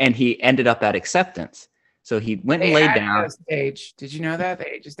 And he ended up at acceptance. So he went and They laid added down. a stage. Did you know that?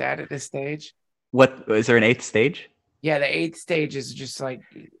 They just added a stage. What is there an 8th stage? Yeah, the 8th stage is just like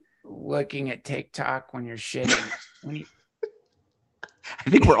looking at TikTok when you're shitting. I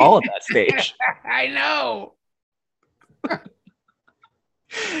think we're all at that stage. I know.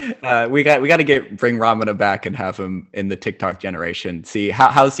 We got to bring Ramana back and have him in the TikTok generation. See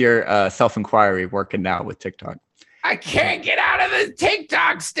how's your self-inquiry working now with TikTok? I can't get out of the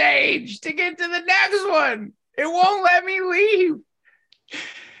TikTok stage to get to the next one. It won't let me leave.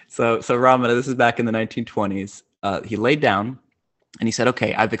 So Ramana, this is back in the 1920s. He laid down and he said,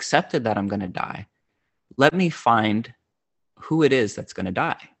 "Okay, I've accepted that I'm going to die. Let me find who it is that's going to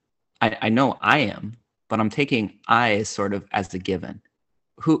die. I know I am, but I'm taking I as sort of as a given.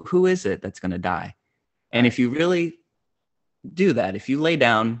 Who is it that's going to die? And if you really do that, if you lay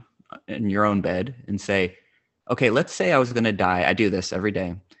down in your own bed and say, okay, let's say I was going to die. I do this every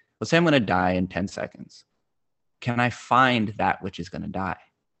day. Let's say I'm going to die in 10 seconds. Can I find that which is going to die?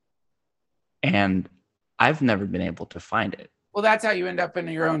 And I've never been able to find it. Well, that's how you end up in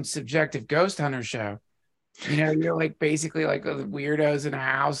your own subjective ghost hunter show. You're like basically like the weirdos in a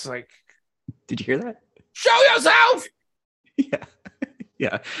house. Like, did you hear that? Show yourself.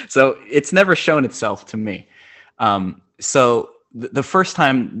 Yeah. So it's never shown itself to me. So the first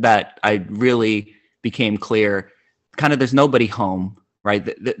time that I really became clear, kind of there's nobody home. right?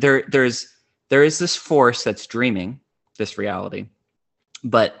 There is this force that's dreaming this reality,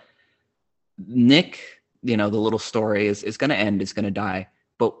 but Nick, the little story is going to end, is going to die,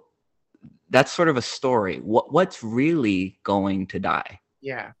 but that's sort of a story. What's really going to die?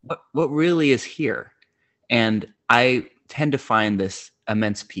 Yeah. What really is here? And I tend to find this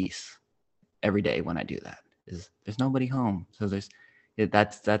immense peace every day when I do that. There's nobody home, so that's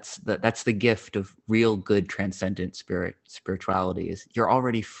the gift of real good transcendent spirituality. Is you're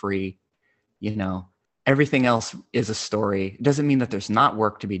already free. Everything else is a story. It doesn't mean that there's not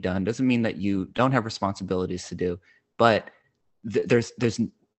work to be done. Doesn't mean that you don't have responsibilities to do. But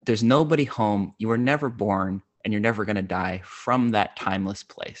there's nobody home. You were never born, and you're never going to die from that timeless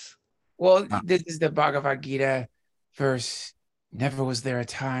place. Well, this is the Bhagavad Gita verse. Never was there a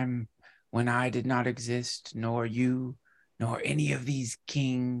time when I did not exist, nor you, nor any of these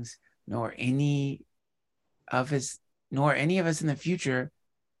kings, nor any of us in the future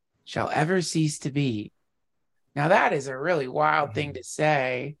shall ever cease to be. Now that is a really wild thing to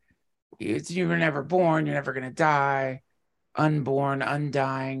say. You were never born, you're never going to die, unborn,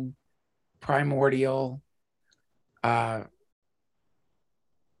 undying, primordial. But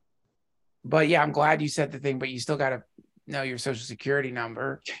yeah, I'm glad you said the thing, but you still got to know your social security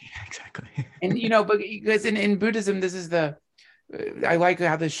number. Yeah, exactly. And, but because in Buddhism, this is I like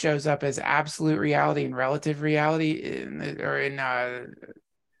how this shows up as absolute reality and relative reality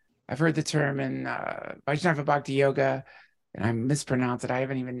I've heard the term in Vaishnava Bhakti Yoga, and I mispronounce it.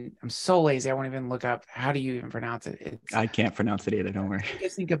 I'm so lazy. I won't even look up. How do you even pronounce it? I can't pronounce it either. Don't worry.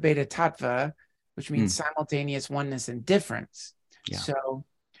 It's Beta Tattva, which means simultaneous oneness and difference. Yeah. So,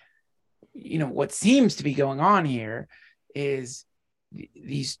 what seems to be going on here is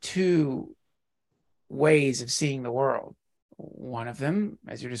these two ways of seeing the world. One of them,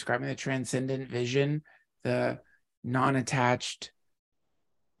 as you're describing, the transcendent vision, the non-attached,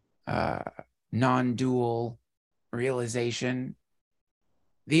 non-dual realization.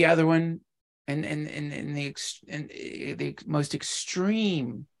 The other one, and the most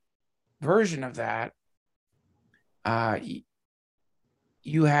extreme version of that,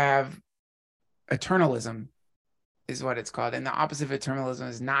 you have eternalism, is what it's called, and the opposite of eternalism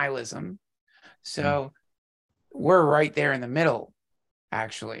is nihilism. So we're right there in the middle,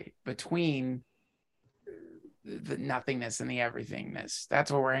 actually, between the nothingness and the everythingness.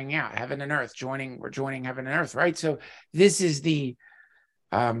 That's where we're hanging out, heaven and earth, we're joining heaven and earth, right? So this is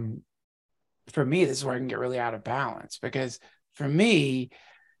for me, this is where I can get really out of balance, because for me,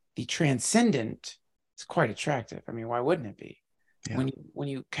 the transcendent is quite attractive. I mean, why wouldn't it be? Yeah. When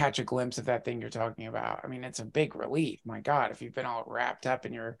you catch a glimpse of that thing you're talking about, I mean, it's a big relief. My God, if you've been all wrapped up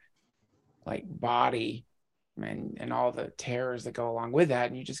in your body and all the terrors that go along with that,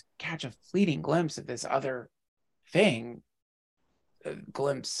 and you just catch a fleeting glimpse of this other thing,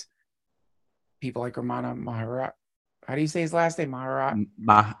 glimpse people like Ramana Maharshi. How do you say his last name? Mahana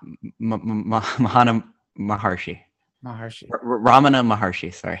Maharshi. Ramana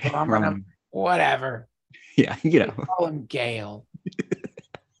Maharshi. Sorry. Ramana, whatever. Yeah, call him Gale.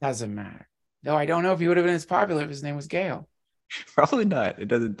 Doesn't matter. Though I don't know if he would have been as popular if his name was Gale. Probably not. It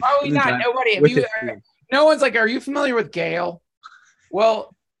doesn't. Probably not. Nobody. No one's like, are you familiar with Gale?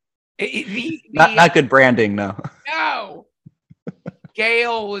 Well, not good branding, no. No.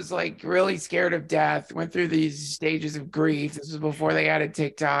 Gale was really scared of death, went through these stages of grief. This was before they added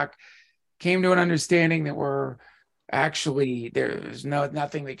TikTok, came to an understanding that there's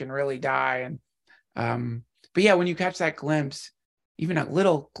nothing that can really die. And but yeah, when you catch that glimpse, even a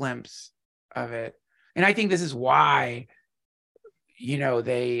little glimpse of it, and I think this is why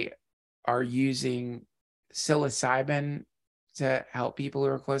they are using psilocybin to help people who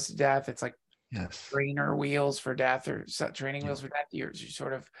are close to death. It's like trainer wheels for death, or training wheels for death.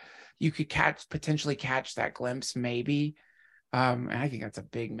 You could potentially catch that glimpse, maybe. And I think that's a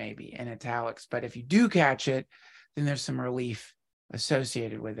big maybe in italics. But if you do catch it, then there's some relief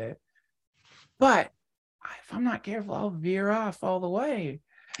associated with it. But if I'm not careful, I'll veer off all the way.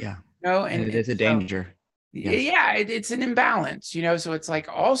 Yeah. And it is a danger. Yeah, it's an imbalance, so it's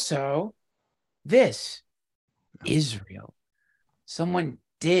also this Israel. Someone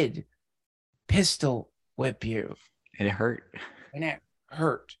did pistol whip you. And it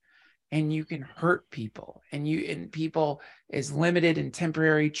hurt. And you can hurt people. And people, as limited and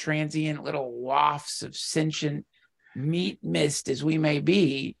temporary, transient little wafts of sentient meat mist as we may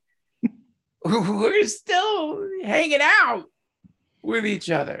be, we're still hanging out with each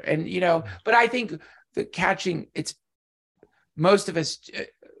other. And, but I think the catching, it's most of us,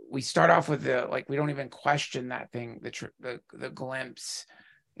 we start off with we don't even question that thing, the glimpse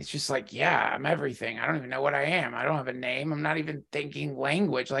it's just like, yeah, I'm everything. I don't even know what I am. I don't have a name. I'm not even thinking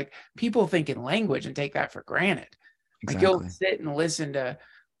language. Like people think in language and take that for granted. Like you'll Exactly. sit and listen to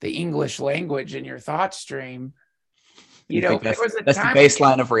the English language in your thought stream. You think There was a that's the time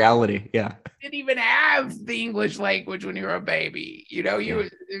baseline of reality. Yeah. you didn't even have the English language when you were a baby.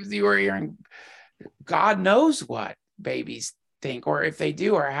 You were hearing God knows what babies think, or if they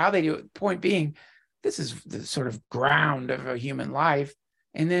do, or how they do it. Point being, this is the sort of ground of a human life.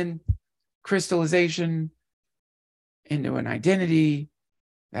 And then crystallization into an identity.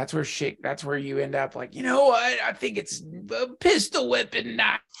 That's where you end up like, you know what? I think it's a pistol whipping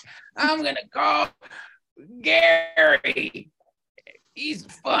night. I'm going to call Gary. He's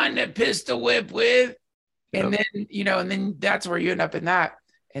fun to pistol whip with. And Yep. then, and then that's where you end up in that.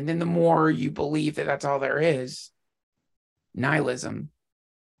 And then the more you believe that that's all there is, nihilism,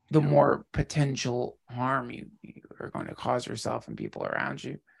 the more potential harm you are going to cause yourself and people around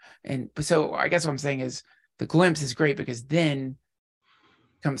you. And so I guess what I'm saying is the glimpse is great because then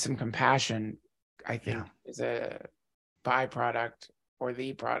comes some compassion, I think, is a byproduct or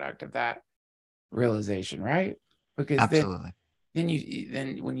the product of that realization, right? Because Absolutely.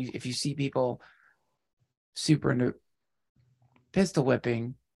 if you see people super into pistol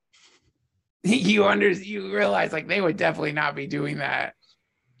whipping, you realize like they would definitely not be doing that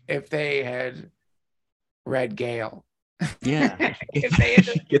if they had read Gale. Yeah. If they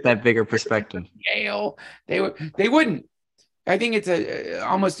had Get that bigger perspective. Gale, they wouldn't. I think it's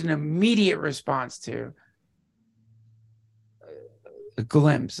almost an immediate response to a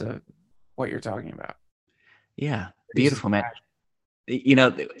glimpse of what you're talking about. Yeah. Beautiful, man.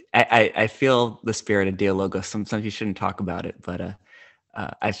 I feel the spirit of Dialogos. Sometimes you shouldn't talk about it, but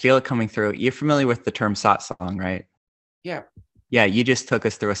I feel it coming through. You're familiar with the term satsang, right? Yeah. Yeah, you just took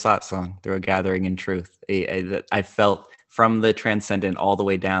us through a satsang, through a gathering in truth. I felt from the transcendent all the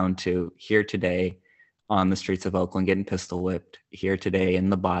way down to here today on the streets of Oakland getting pistol whipped, here today in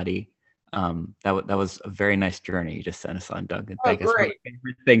the body. That was a very nice journey you just sent us on, Doug. And thank us. One of the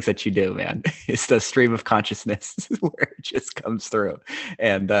favorite things that you do, man, is the stream of consciousness where it just comes through.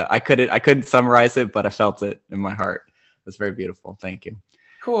 And I couldn't summarize it, but I felt it in my heart. It was very beautiful. Thank you.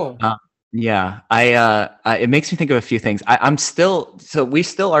 Cool. Yeah, it makes me think of a few things. We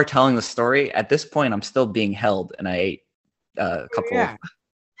still are telling the story. At this point, I'm still being held, and I ate a couple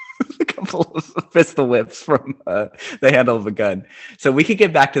of pistol whips from the handle of a gun. So we could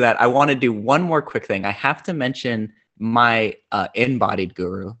get back to that. I want to do one more quick thing. I have to mention my embodied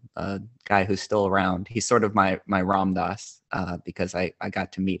guru, a guy who's still around. He's sort of my Ram Dass because I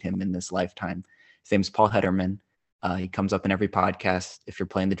got to meet him in this lifetime. His name's Paul Hederman. He comes up in every podcast. If you're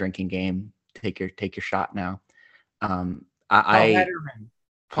playing the drinking game, take your shot now. Paul Hederman.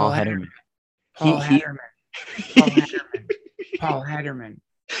 Paul Hederman. Paul Hederman.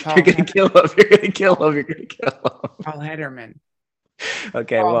 You're gonna kill him. You're gonna kill him. Paul Hederman.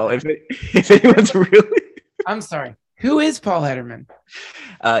 Okay, well, if anyone's really, I'm sorry. Who is Paul Hederman?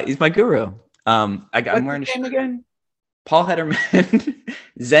 He's my guru. I'm wearing his name again. Paul Hederman.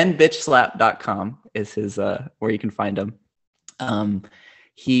 ZenBitchSlap.com is his where you can find him. That's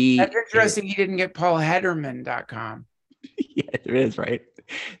interesting. He didn't get PaulHederman.com. Yeah, it is, right?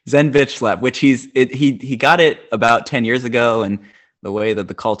 Zen Bitch Slap, which he got it about 10 years ago, and the way that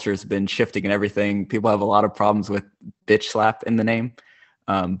the culture has been shifting and everything, people have a lot of problems with bitch slap in the name.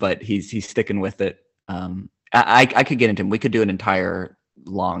 But he's sticking with it. I could get into him. We could do an entire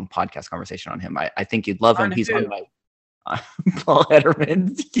long podcast conversation on him. I think you'd love him. He's on my Paul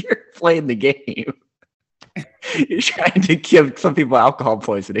Hederman. You're playing the game. You're trying to give some people alcohol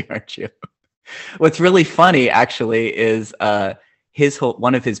poisoning, aren't you? What's really funny, actually, is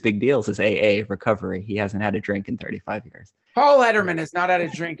one of his big deals is AA recovery. He hasn't had a drink in 35 years. Paul Hederman has not had a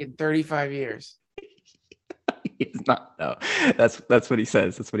drink in 35 years. He's not. No, that's what he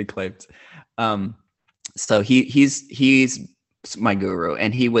says. That's what he claims. So he's my guru,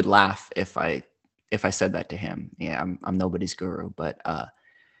 and he would laugh if I said that to him. Yeah, I'm nobody's guru, but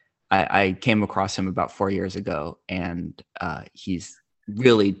I came across him about 4 years ago, and he's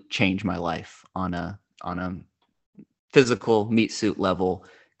really changed my life on a physical meat suit level.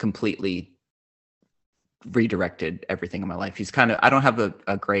 Completely redirected everything in my life. I don't have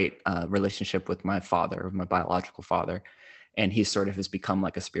a great relationship with my father, my biological father, and he sort of has become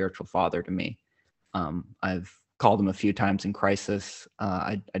like a spiritual father to me. I've called him a few times in crisis.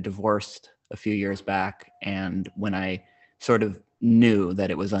 I divorced a few years back, and when I sort of knew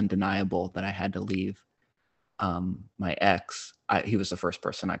that it was undeniable that I had to leave my ex, he was the first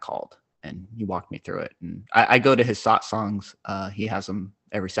person I called, and he walked me through it. And I go to his songs. He has them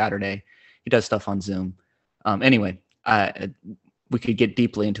every Saturday. He does stuff on Zoom. Anyway, we could get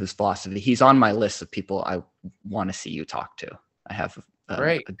deeply into his philosophy. He's on my list of people I want to see you talk to. I have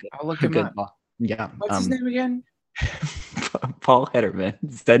Great. a good, I'll look him up. Yeah. What's his name again? Paul Hederman,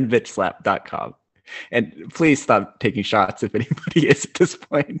 zenbitchslap.com. And please stop taking shots if anybody is at this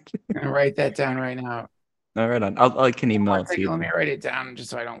point. I'm gonna write that down right now. All right, I can email it to you. Let me write it down just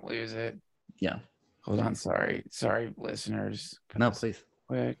so I don't lose it. Yeah. Hold on. Sorry, listeners. No, please.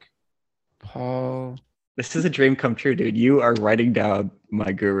 Quick, Paul. This is a dream come true, dude. You are writing down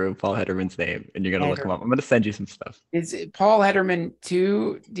my guru, Paul Hederman's name, and you're gonna look him up. I'm gonna send you some stuff. Is it Paul Hederman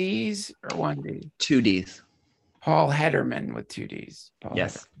 2 D's or 1 D? 2 D's. Paul Hederman with 2 D's. Paul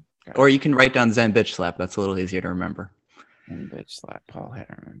Yes. Hederman. Or you can write down Zen Bitch Slap. That's a little easier to remember. Zen Bitch Slap. Paul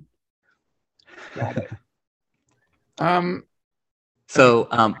Hederman. Got it.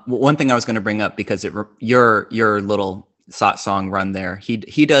 So one thing I was going to bring up, because your little Sot song run there,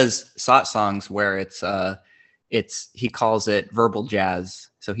 he does Sot songs where he calls it verbal jazz.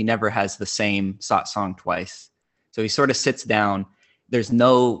 So he never has the same Sot song twice. So he sort of sits down. There's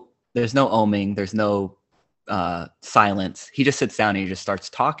no oming. There's no silence. He just sits down and he just starts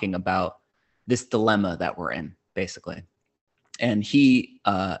talking about this dilemma that we're in, basically. And he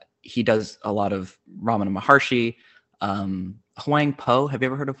does a lot of Ramana Maharshi. Huang Po. Have you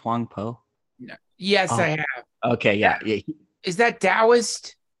ever heard of Huang Po? No. Yes, I have. Okay, yeah. Is that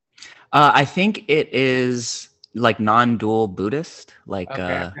Taoist? I think it is like non-dual Buddhist. Like, okay,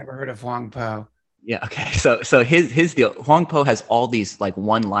 I've never heard of Huang Po. Yeah. Okay. So his deal. Huang Po has all these like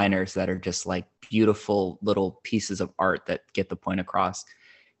one-liners that are just like beautiful little pieces of art that get the point across.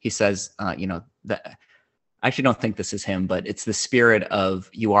 He says, that I actually don't think this is him, but it's the spirit of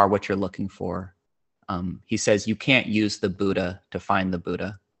you are what you're looking for. He says you can't use the Buddha to find the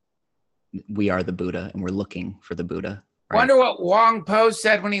Buddha. We are the Buddha, and we're looking for the Buddha. Right? Wonder what Huang Po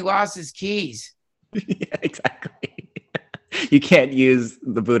said when he lost his keys. Yeah, exactly. You can't use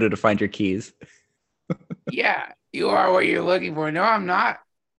the Buddha to find your keys. Yeah, you are what you're looking for. No, I'm not.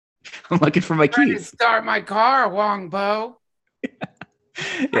 I'm looking for my I'm trying to keys. start my car, Huang Po.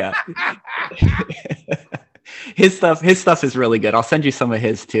 Yeah. His stuff is really good. I'll send you some of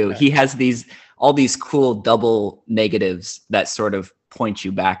his too. He has all these cool double negatives that sort of point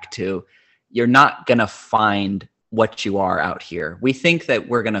you back to, you're not going to find what you are out here. We think that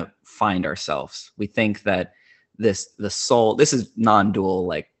we're going to find ourselves. We think that the soul, this is non-dual,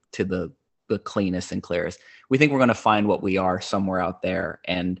 like to the cleanest and clearest. We think we're going to find what we are somewhere out there.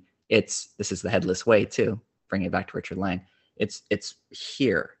 And this is the headless way too, bringing it back to Richard Lang. It's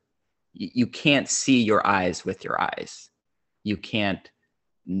here. You can't see your eyes with your eyes. You can't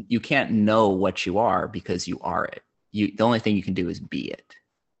know what you are because you are it. The only thing you can do is be it.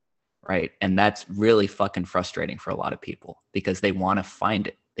 Right. And that's really fucking frustrating for a lot of people because they want to find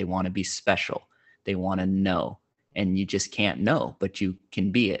it. They want to be special. They want to know. And you just can't know, but you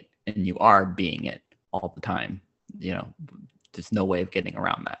can be it. And you are being it all the time. There's no way of getting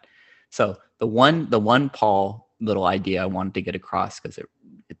around that. So the one Paul little idea I wanted to get across, because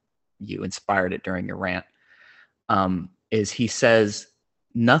you inspired it during your rant, is he says,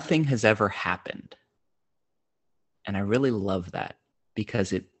 nothing has ever happened. And I really love that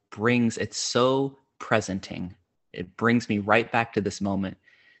because it's so presenting. It brings me right back to this moment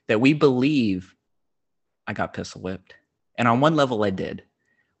that we believe I got pistol whipped. And on one level I did.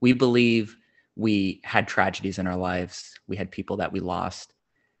 We believe we had tragedies in our lives. We had people that we lost.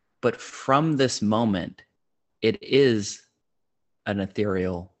 But from this moment, it is an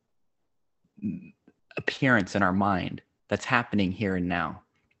ethereal appearance in our mind that's happening here and now.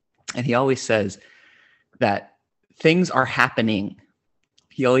 And he always says that things are happening.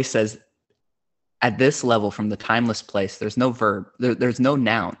 He always says at this level, from the timeless place, there's no verb, there's no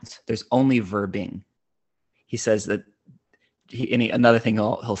nouns, there's only verbing. He says that another thing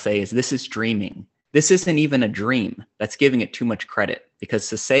he'll say is, this is dreaming. This isn't even a dream. That's giving it too much credit, because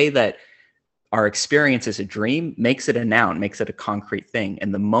to say that our experience is a dream makes it a noun, makes it a concrete thing.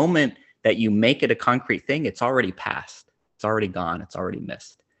 And the moment that you make it a concrete thing, it's already past. It's already gone. It's already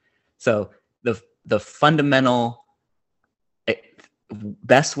missed. So the fundamental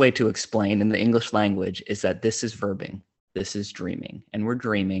best way to explain in the English language is that this is verbing. This is dreaming. And we're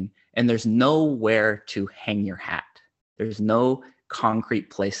dreaming. And there's nowhere to hang your hat. There's no concrete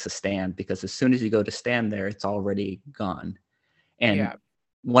place to stand, because as soon as you go to stand there, it's already gone. And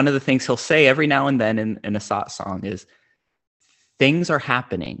one of the things he'll say every now and then in a Sot song is, things are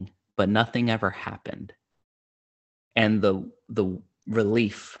happening, but nothing ever happened. And the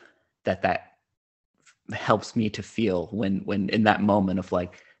relief that helps me to feel when in that moment of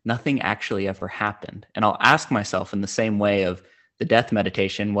like, nothing actually ever happened. And I'll ask myself in the same way of the death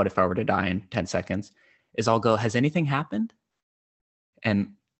meditation, what if I were to die in 10 seconds, is I'll go, has anything happened?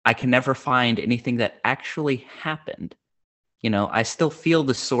 and I can never find anything that actually happened. I still feel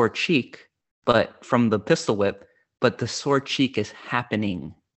the sore cheek, but from the pistol whip, but the sore cheek is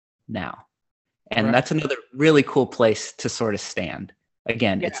happening now. And Right. that's another really cool place to sort of stand.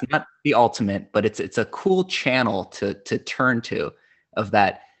 Again, Yeah. it's not the ultimate, but it's a cool channel to turn to, of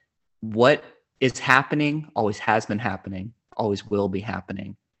that what is happening always has been happening, always will be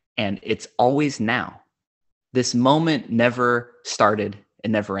happening, and it's always now. This moment never started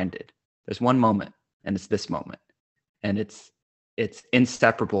and never ended. There's one moment, and it's this moment. And it's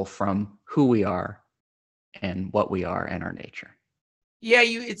inseparable from who we are and what we are and our nature. Yeah,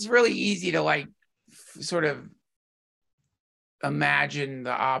 it's really easy to like sort of imagine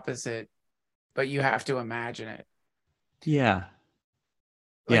the opposite, but you have to imagine it. Yeah.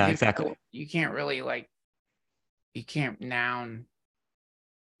 Like, Yeah, exactly. You can't really like, you can't noun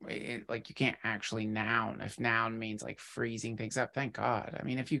like you can't actually noun if noun means like freezing things up. Thank God. I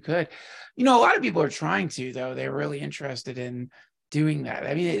mean, if you could, a lot of people are trying to, though. They're really interested in doing that.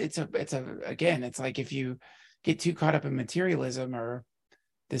 I mean, again, it's like if you get too caught up in materialism or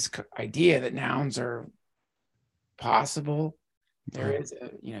this idea that nouns are possible, there is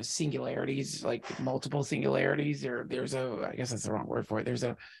singularities, like multiple singularities, or there's I guess that's the wrong word for it. There's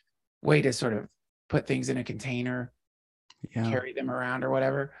a way to sort of put things in a container, carry them around or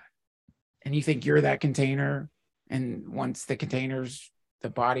whatever, and you think you're that container, and once the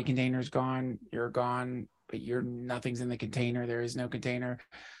body container's gone, you're gone, but nothing's in the container. There is no container.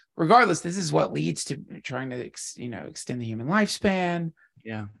 Regardless, this is what leads to trying to extend the human lifespan.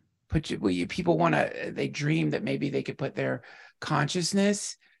 Yeah. People they dream that maybe they could put their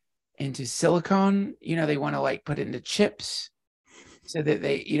consciousness into silicone. They want to like put it into chips so that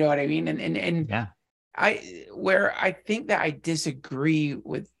they, you know what I mean? And Yeah. I think that I disagree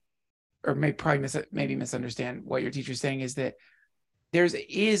with, or maybe misunderstand what your teacher's saying, is that there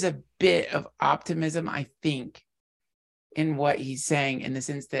is a bit of optimism, I think, in what he's saying, in the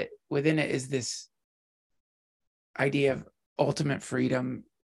sense that within it is this idea of ultimate freedom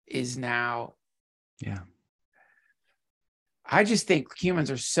is now. Yeah. I just think humans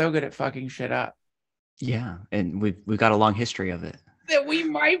are so good at fucking shit up. Yeah, and we've got a long history of it. That we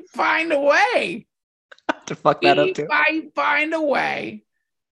might find a way to fuck that up too. We might find a way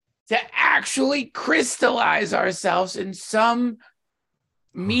to actually crystallize ourselves in some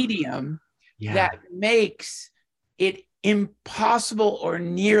medium that makes it impossible or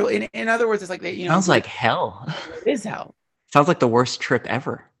nearly. In other words, it's like that. Sounds like hell. It is hell. Sounds like the worst trip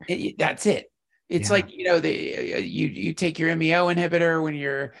ever. That's it. It's like you take your MEO inhibitor when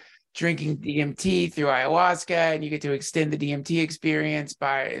you're drinking DMT through ayahuasca, and you get to extend the DMT experience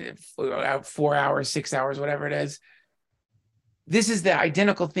by 4 hours, 6 hours, whatever it is. This is the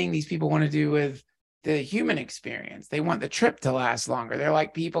identical thing these people want to do with the human experience. They want the trip to last longer. They're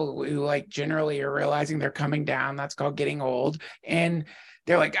like people who like generally are realizing they're coming down. That's called getting old. And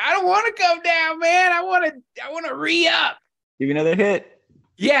they're like, I don't want to come down, man. I want to re-up. Give me another hit.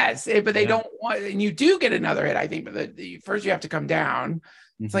 Yes, but they don't want, and you do get another hit, I think, but first you have to come down.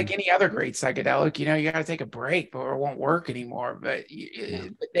 It's like any other great psychedelic, you got to take a break, or it won't work anymore. But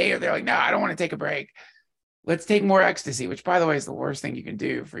they're like, no, I don't want to take a break. Let's take more ecstasy, which, by the way, is the worst thing you can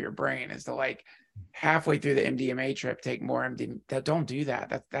do for your brain, is to like halfway through the MDMA trip, take more MDMA. Don't do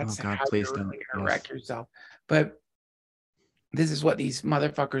that. That's God, how please you're don't. really gonna wreck yourself. But this is what these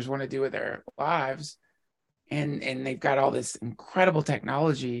motherfuckers want to do with their lives. And they've got all this incredible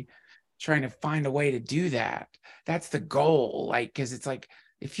technology trying to find a way to do that. That's the goal. Like, because it's like,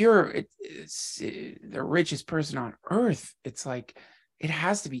 if you're the richest person on earth, it's like, it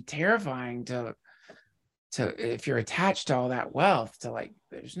has to be terrifying to if you're attached to all that wealth, to like,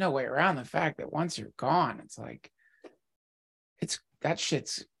 there's no way around the fact that once you're gone, it's like, that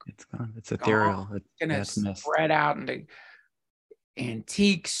shit's gone. It's ethereal. It's gonna spread out into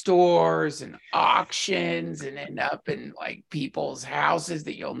antique stores and auctions and end up in like people's houses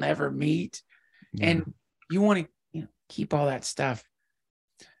that you'll never meet. And you want to keep all that stuff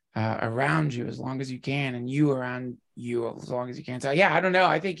around you as long as you can, and you around you as long as you can. So I don't know,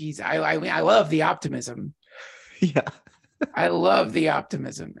 I think I love the optimism. I love the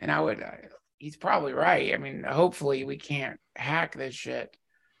optimism, and he's probably right. I mean, hopefully we can't hack this shit,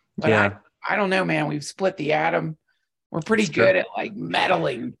 but I don't know, man. We've split the atom. We're pretty good at like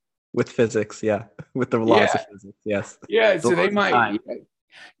meddling with physics, with the laws of physics, yes. Yeah, so they might.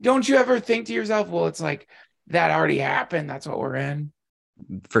 Don't you ever think to yourself, well, it's like that already happened. That's what we're in.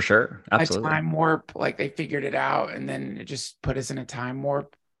 For sure, absolutely. A time warp, like they figured it out, and then it just put us in a time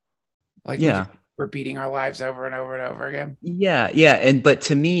warp. Like repeating our lives over and over and over again. But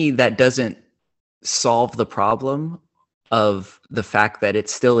to me, that doesn't solve the problem of the fact that it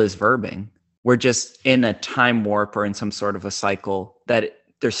still is verbing. We're just in a time warp or in some sort of a cycle that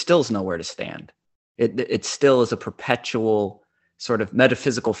there still is nowhere to stand. It still is a perpetual sort of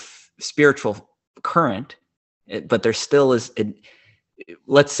metaphysical, spiritual current, but there still is,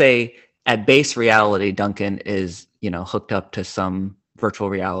 let's say at base reality, Duncan is, hooked up to some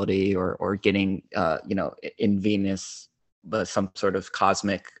virtual reality or getting, in Venus, some sort of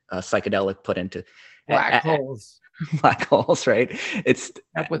cosmic psychedelic put into Black holes. Black holes, right? It's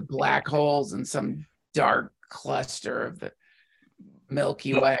up with black holes and some dark cluster of the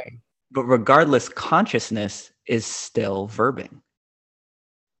Milky Way. But regardless, consciousness is still verbing.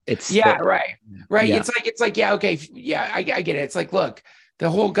 It's yeah, still, right. Yeah. It's like, yeah, okay, yeah, I get it. It's like, look, the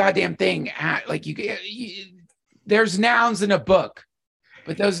whole goddamn thing, like you there's nouns in a book,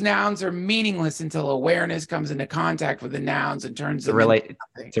 but those nouns are meaningless until awareness comes into contact with the nouns and turns them into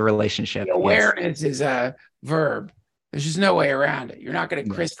something. It's a relationship. The awareness is a verb. There's just no way around it. You're not going to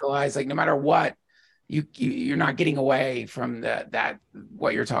crystallize, like no matter what, you're not getting away from that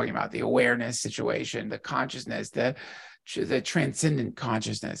what you're talking about, the awareness situation, the consciousness, the transcendent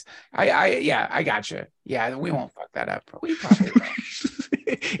consciousness. I gotcha. Yeah, we won't fuck that up. We probably will.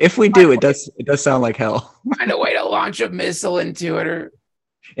 If we do, it does sound like hell. Find a way to launch a missile into it or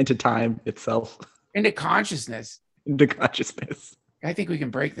into time itself. Into consciousness. Into consciousness. I think we can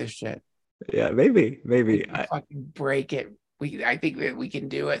break this shit. Yeah, maybe. Fucking break it. I think that we can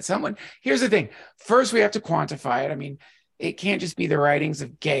do it. Here's the thing. First, we have to quantify it. I mean, it can't just be the writings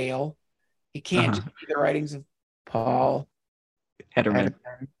of Gale. It can't just be the writings of Paul Hederman.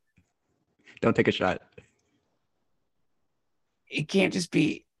 Don't take a shot. It can't just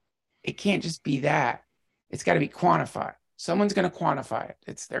be that. It's got to be quantified. Someone's going to quantify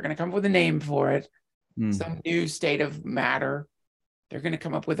it. They're going to come up with a name for it. Some new state of matter. They're going to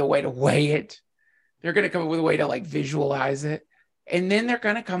come up with a way to weigh it. They're going to come up with a way to like visualize it. And then they're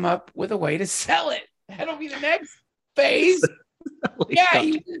going to come up with a way to sell it. That'll be the next phase.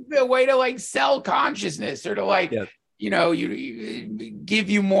 A way to like sell consciousness or to like, you give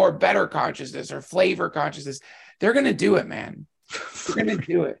you more better consciousness or flavor consciousness. They're going to do it, man. They're going to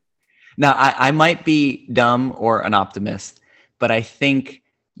do it. Now, I might be dumb or an optimist, but I think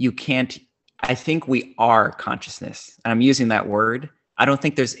I think we are consciousness. And I'm using that word. I don't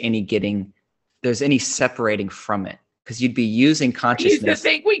think there's any separating from it because you'd be using consciousness. I used to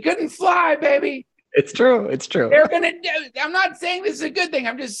think we couldn't fly, baby. It's true. They're going to do. I'm not saying this is a good thing.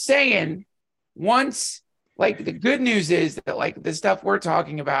 I'm just saying once, like the good news is that like the stuff we're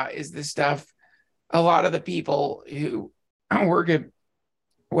talking about is the stuff a lot of the people who work at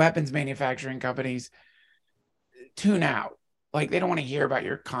weapons manufacturing companies tune out. Like they don't want to hear about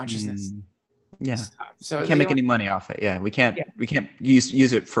your consciousness. Yeah. So we can't make any money off it. Yeah. We can't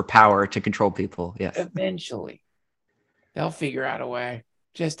use it for power to control people. Yes. Eventually they'll figure out a way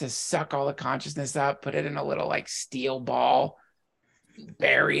just to suck all the consciousness up, put it in a little like steel ball,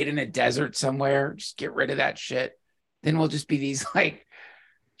 bury it in a desert somewhere, just get rid of that shit. Then we'll just be these like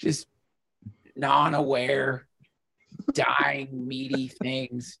just non-aware, dying, meaty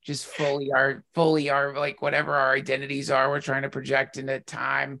things, just fully are like whatever our identities are, we're trying to project into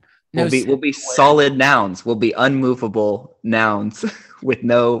time. We'll be solid nouns. We'll be unmovable nouns with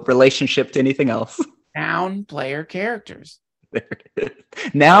no relationship to anything else. Noun player characters.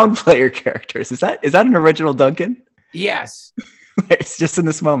 Noun player characters. Is that an original Duncan? Yes. It's just in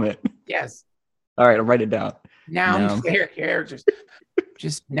this moment. Yes. All right, I'll write it down. Noun player characters.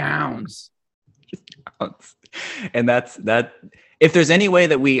 Just nouns. And that's that. If there's any way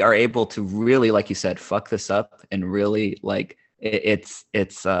that we are able to really, like you said, fuck this up and really like it's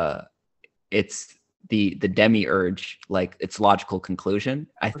the demiurge, like its logical conclusion,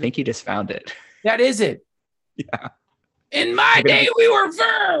 I think you just found it. That is it. Yeah. In my day, we were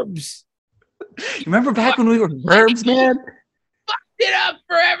verbs. Remember back when we were verbs, man? Fucked it up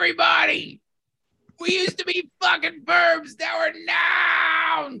for everybody. We used to be fucking verbs. Now we're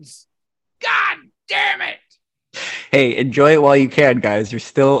nouns. God damn it. Hey, enjoy it while you can, guys. You're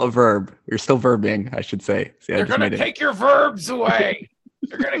still a verb. You're still verbing, I should say. See, they're going to take your verbs away.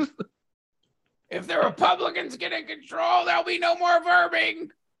 They're going to. If the Republicans get in control, there'll be no more verbing.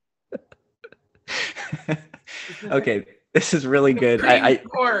 Okay, this is really good. The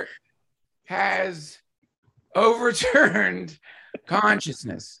Court has overturned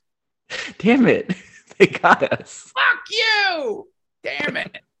consciousness. Damn it. They got us. Fuck you. Damn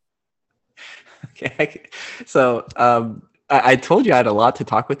it. Okay. So I told you I had a lot to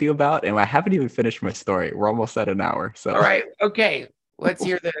talk with you about, and I haven't even finished my story. We're almost at an hour. So all right. Okay. Let's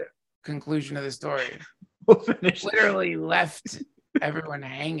hear the conclusion of the story. We'll finish. Literally left everyone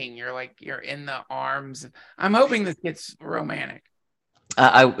hanging. You're in the arms. I'm hoping this gets romantic.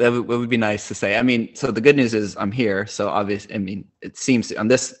 It would be nice to say. I mean, so the good news is I'm here. So obviously, I mean, it seems on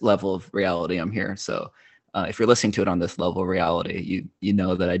this level of reality, I'm here. So if you're listening to it on this level of reality, you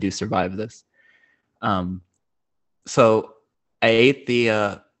know that I do survive this. So I ate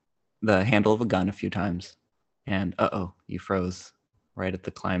the handle of a gun a few times, and you froze right at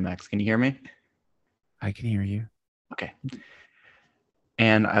the climax. Can you hear me? I can hear you. Okay.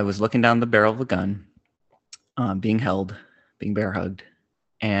 And I was looking down the barrel of a gun, being held, being bear hugged.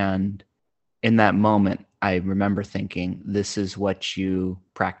 And in that moment, I remember thinking, this is what you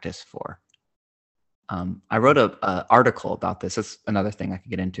practice for. I wrote an article about this. That's another thing I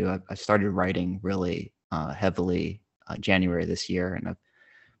could get into. I started writing really heavily January this year, and I've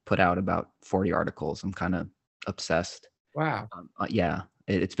put out about 40 articles. I'm kind of obsessed. Wow. Yeah,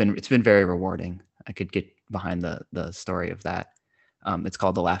 it's been very rewarding. I could get behind the story of that. It's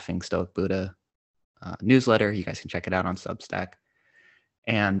called the Laughing Stoic Buddha newsletter. You guys can check it out on Substack.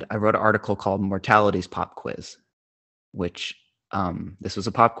 And I wrote an article called Mortality's Pop Quiz, which this was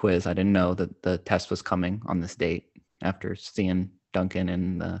a pop quiz. I didn't know that the test was coming on this date after seeing Duncan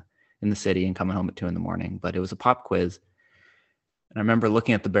in the city and coming home at 2 a.m. But it was a pop quiz. And I remember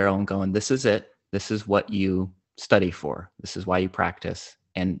looking at the barrel and going, this is it. This is what you study for. This is why you practice.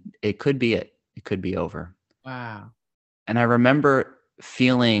 And it could be it. It could be over. Wow. And I remember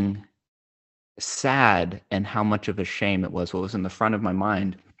feeling sad and how much of a shame it was. What was in the front of my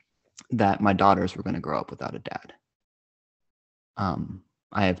mind that my daughters were going to grow up without a dad.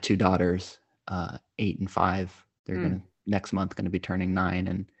 I have 2 daughters, 8 and 5. They're gonna next month going to be turning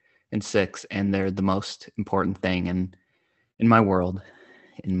 9 and 6, and they're the most important thing in my world,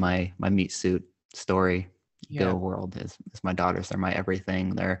 in my meat suit story. The world is my daughters. They're my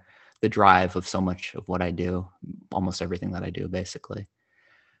everything. They're the drive of so much of what I do, almost everything that I do, basically.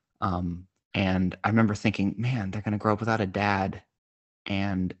 And I remember thinking, man, they're going to grow up without a dad,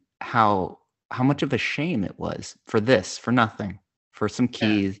 and how much of a shame it was for nothing, for some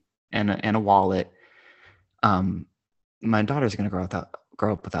keys and a wallet. My daughter's going to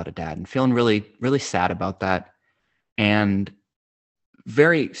grow up without a dad, and feeling really, really sad about that. And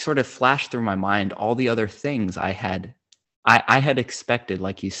very sort of flashed through my mind all the other things I had expected,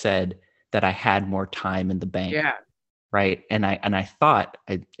 like you said, that I had more time in the bank. Yeah. Right. And I thought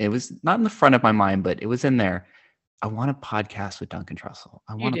it was not in the front of my mind, but it was in there. I want a podcast with Duncan Trussell.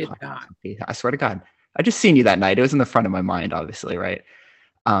 I want a podcast with Pete. I swear to God, I just seen you that night. It was in the front of my mind, obviously. Right.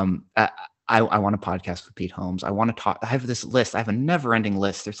 I want a podcast with Pete Holmes. I want to talk. I have this list. I have a never ending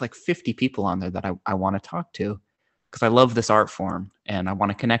list. There's like 50 people on there that I want to talk to, because I love this art form and I want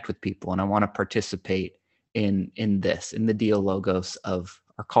to connect with people and I want to participate in the Dio Logos of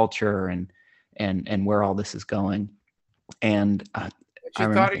our culture and where all this is going. And but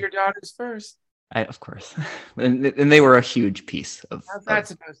you thought of your daughters first. Of course. and they were a huge piece of. How's that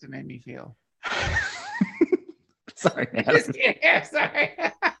supposed to make me feel? Sorry, man. Just kidding. Yeah, sorry.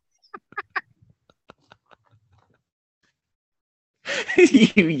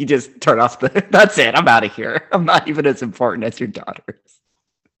 you just turn off that's it. I'm out of here. I'm not even as important as your daughters.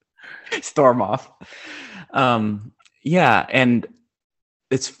 Storm off. Yeah. And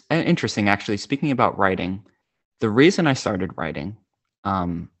it's interesting, actually, speaking about writing. The reason I started writing,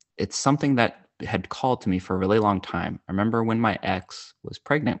 it's something that had called to me for a really long time. I remember when my ex was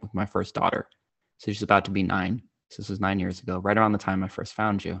pregnant with my first daughter. So she's about to be 9. So this was 9 years ago, right around the time I first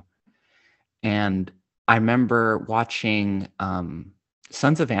found you. And I remember watching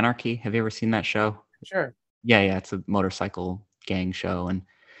Sons of Anarchy. Have you ever seen that show? Sure. Yeah. It's a motorcycle gang show. And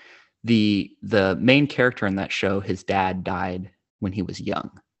the main character in that show, his dad died when he was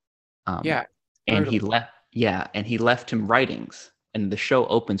young. And he left. Yeah, and he left him writings, and the show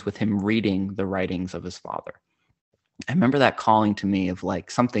opens with him reading the writings of his father. I remember that calling to me of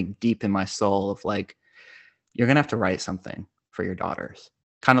like something deep in my soul of like, you're going to have to write something for your daughters.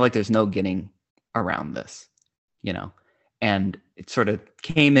 Kind of like there's no getting around this, and it sort of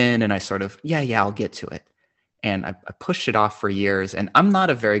came in and I sort of, I'll get to it. And I pushed it off for years, and I'm not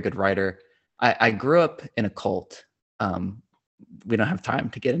a very good writer. I grew up in a cult. We don't have time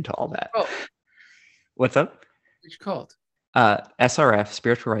to get into all that. Oh. What's up? Which cult? SRF,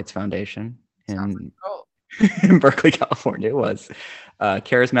 Spiritual Rights Foundation, in Berkeley, California. It was a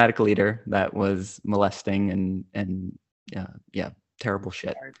charismatic leader that was molesting and terrible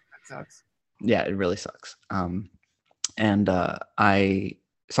shit. That sucks. Yeah, it really sucks. And I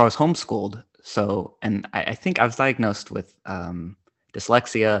was homeschooled. So, and I think I was diagnosed with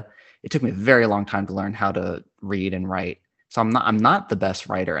dyslexia. It took me a very long time to learn how to read and write. So I'm not the best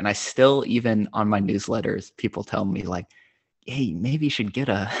writer. And I still, even on my newsletters, people tell me like, hey, maybe you should get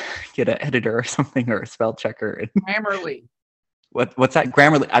a get an editor or something, or a spell checker. Grammarly. What's that?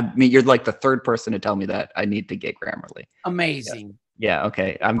 Grammarly. I mean, you're like the third person to tell me that I need to get Grammarly. Amazing. Yeah.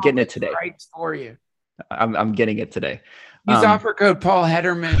 Okay. I'm getting it today. Writes for you. I'm getting it today. Use offer code Paul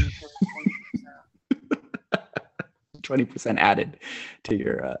Hederman. 20% added to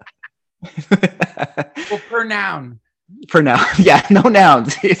your. Well, per noun. For now, yeah, no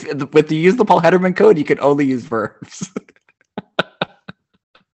nouns. If you use the Paul Hederman code, you can only use verbs.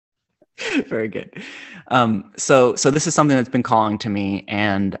 Very good. So this is something that's been calling to me,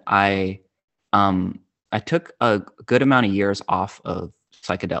 and I took a good amount of years off of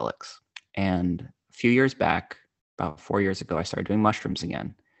psychedelics, and a few years back, about 4 years ago, I started doing mushrooms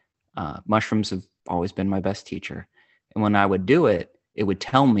again. Mushrooms have always been my best teacher, and when I would do it, it would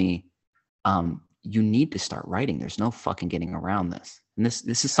tell me, you need to start writing. There's no fucking getting around this. And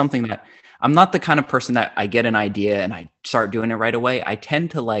this is something that I'm not the kind of person that I get an idea and I start doing it right away. I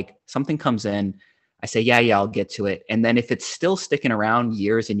tend to, like, something comes in, I say, yeah, I'll get to it. And then if it's still sticking around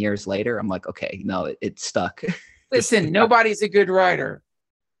years and years later, I'm like, okay, no, it's stuck. Listen, nobody's a good writer,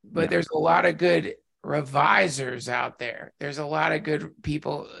 but Yeah. there's a lot of good revisers out there. There's a lot of good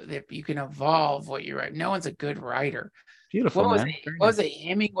people that you can evolve what you write. No one's a good writer. Beautiful, What was man. it? Very What was nice. it?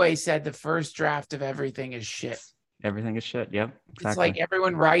 Hemingway said the first draft of everything is shit. Everything is shit. Yep. Exactly. It's like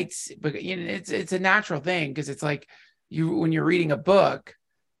everyone writes, but you know, it's a natural thing, because it's like when you're reading a book,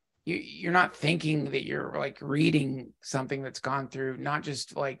 you're not thinking that you're like reading something that's gone through not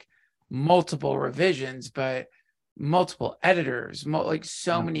just like multiple revisions, but multiple editors, like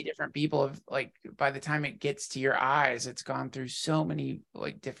so Yeah. many different people have, like, by the time it gets to your eyes, it's gone through so many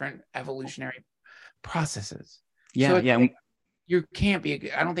like different evolutionary processes. Yeah. So Yeah. you can't be a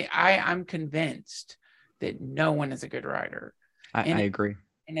good, I don't think I'm convinced that no one is a good writer. I agree.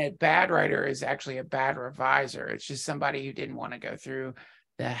 And a bad writer is actually a bad reviser. It's just somebody who didn't want to go through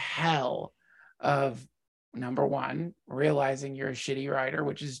the hell of, number one, realizing you're a shitty writer,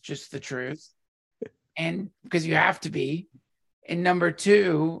 which is just the truth. And because you have to be. And number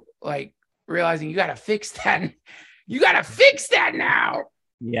two, like, realizing you got to fix that. You got to fix that now.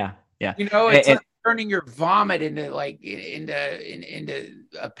 Yeah. Yeah. You know, it's And- like turning your vomit into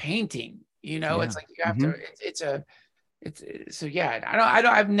a painting. You know, Yeah. it's like you have to. It's so yeah.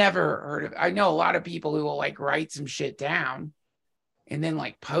 I've never heard of. I know a lot of people who will like write some shit down, and then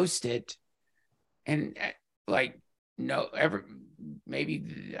like post it, and like most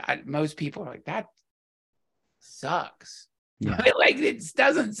people are like, that sucks. Yeah. Like, it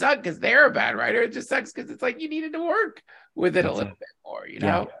doesn't suck because they're a bad writer. It just sucks because it's like you needed to work with it a little bit more, you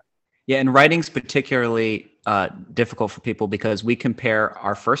know? Yeah, and writing's particularly difficult for people because we compare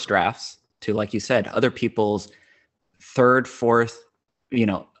our first drafts to, like you said, other people's third, fourth,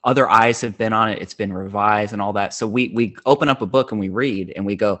 other eyes have been on it. It's been revised and all that. So we open up a book and we read and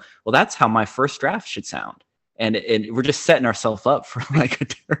we go, well, that's how my first draft should sound. And we're just setting ourselves up for like a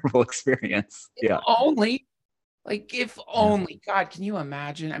terrible experience. Yeah. If only, God, can you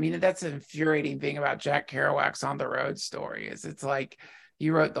imagine? I mean, that's an infuriating thing about Jack Kerouac's On the Road story is it's like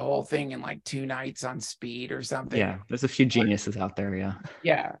he wrote the whole thing in like 2 nights on speed or something. Yeah. There's a few geniuses out there. Yeah.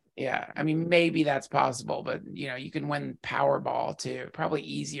 Yeah. Yeah. I mean, maybe that's possible, but you can win Powerball too. Probably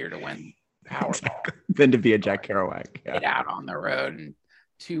easier to win Powerball Than to be a Jack Kerouac. Yeah. get out on the road and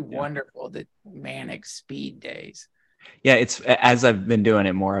wonderful manic speed days. Yeah, it's as I've been doing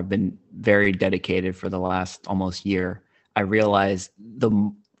it more, I've been very dedicated for the last almost year. I realize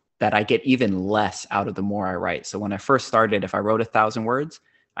that I get even less out of the more I write. So when I first started, if I wrote 1,000 words,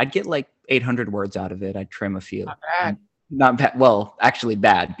 I'd get like 800 words out of it. I'd trim a few. Not bad. Not bad. Well, actually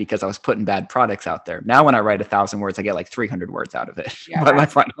bad because I was putting bad products out there. Now when I write 1,000 words, I get like 300 words out of it. Yeah, By my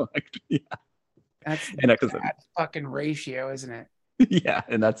final, yeah. That's And a bad fucking ratio, isn't it? Yeah,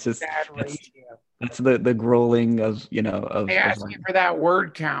 and that's just Bad ratio. that's the grueling of They ask you for that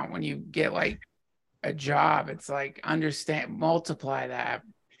word count when you get like a job. It's like multiply that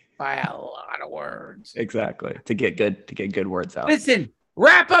by a lot of words. exactly to get good words out. Listen,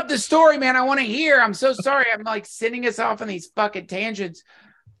 wrap up the story, man. I want to hear. I'm so sorry. I'm like sending us off on these fucking tangents.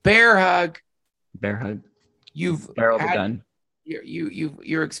 Bear hug. Bear hug. You've Barrel the gun.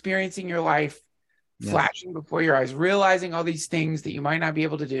 You're experiencing your life Yes. flashing before your eyes, realizing all these things that you might not be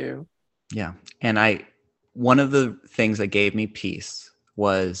able to do. Yeah. And one of the things that gave me peace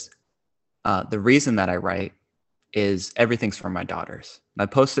was the reason that I write is everything's for my daughters. I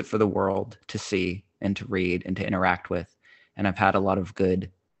post it for the world to see and to read and to interact with. And I've had a lot of good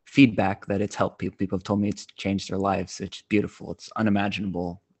feedback that it's helped people. People have told me it's changed their lives. It's beautiful. It's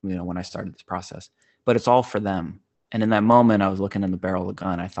unimaginable, when I started this process. But it's all for them. And in that moment, I was looking in the barrel of the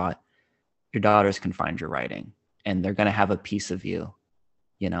gun. I thought, your daughters can find your writing. and they're going to have a piece of you,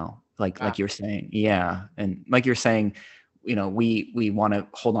 like Wow. you're saying. Yeah. And like you're saying, we want to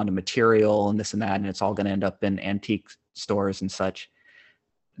hold on to material and this and that, and it's all going to end up in antique stores and such.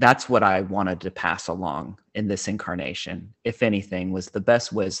 That's what I wanted to pass along in this incarnation, if anything, was the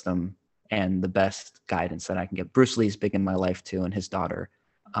best wisdom and the best guidance that I can get. Bruce Lee's big in my life too, and his daughter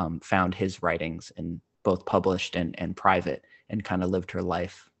found his writings in both published and private, and kind of lived her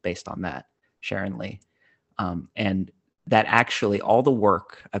life based on that, Sharon Lee. And that actually all the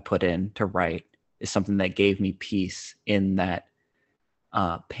work I put in to write is something that gave me peace in that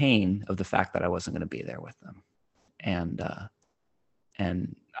pain of the fact that I wasn't going to be there with them. And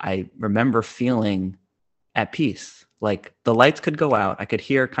I remember feeling at peace. Like the lights could go out. I could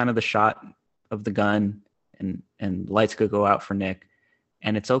hear kind of the shot of the gun, and lights could go out for Nick,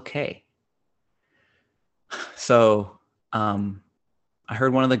 and it's okay. So I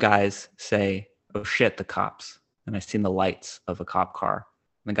heard one of the guys say, "Oh shit, the cops." And I seen the lights of a cop car.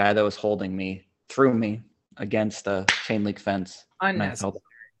 And the guy that was holding me threw me against a chain link fence. Unnecessary.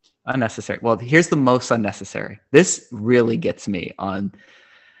 Unnecessary. Well, here's the most unnecessary. This really gets me on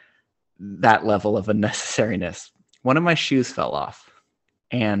that level of unnecessariness. One of my shoes fell off.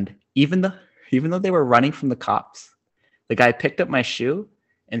 And even though they were running from the cops, the guy picked up my shoe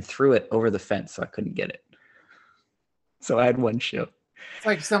and threw it over the fence so I couldn't get it. So I had one shoe. It's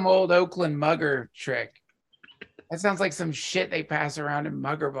like some old Oakland mugger trick. That sounds like some shit they pass around in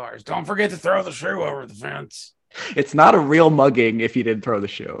mugger bars. Don't forget to throw the shoe over the fence. It's not a real mugging if you didn't throw the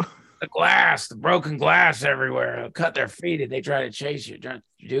shoe. The broken glass everywhere. They'll cut their feet if they try to chase you. Don't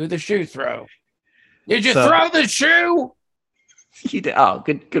do the shoe throw. Did you throw the shoe? You did. Oh,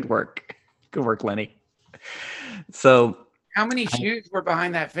 good work. Good work, Lenny. So how many shoes were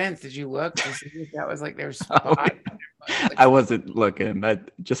behind that fence? Did you look to see if that was like their spot? I wasn't looking.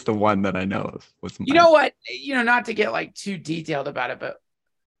 Just the one that I know was mine. You know what? Not to get like too detailed about it, but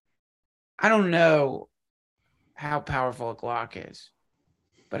I don't know how powerful a Glock is.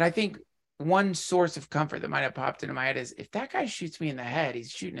 But I think one source of comfort that might have popped into my head is if that guy shoots me in the head,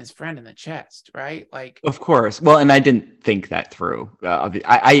 he's shooting his friend in the chest, right? Like, of course. Well, and I didn't think that through. When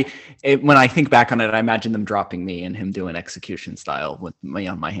I think back on it, I imagine them dropping me and him doing execution style with me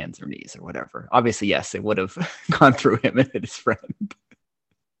on my hands or knees or whatever. Obviously, yes, it would have gone through him and hit his friend.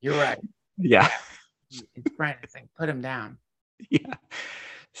 You're right. Yeah. His friend, it's like, put him down. Yeah.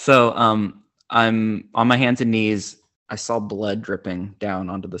 So I'm on my hands and knees. I saw blood dripping down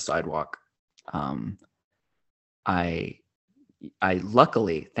onto the sidewalk. I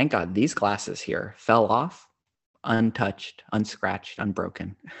luckily, thank God, these glasses here fell off, untouched, unscratched,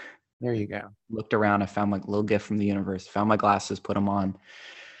 unbroken. There you go. Looked around. I found my little gift from the universe. Found my glasses, put them on,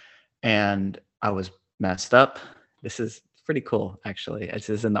 and I was messed up. This is pretty cool, actually. This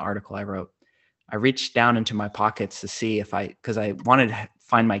is in the article I wrote. I reached down into my pockets to see because I wanted to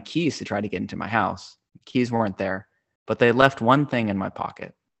find my keys to try to get into my house. Keys weren't there, but they left one thing in my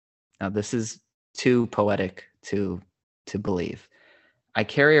pocket. Now, this is too poetic to believe. I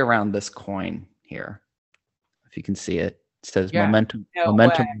carry around this coin here. If you can see it, it says momentum. No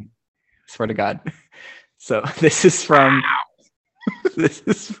momentum. way. Swear to God. So this is from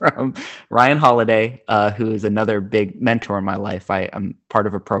Ryan Holiday, who is another big mentor in my life. I'm part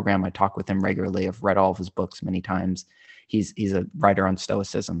of a program. I talk with him regularly. I've read all of his books many times. He's a writer on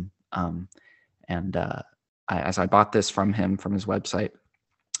Stoicism. As I bought this from him from his website,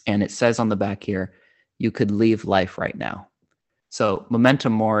 and it says on the back here, you could leave life right now. So memento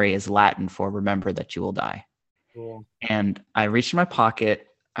mori is Latin for remember that you will die. Cool. And I reached in my pocket,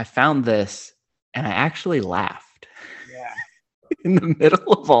 I found this, and I actually laughed. Yeah. In the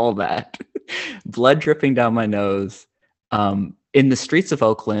middle of all that, blood dripping down my nose, in the streets of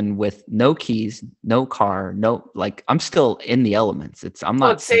Oakland with no keys, no car, I'm still in the elements. It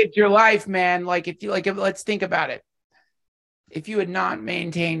saved your life, man. Let's think about it. If you had not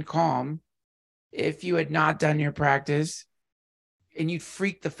maintained calm, if you had not done your practice, and you'd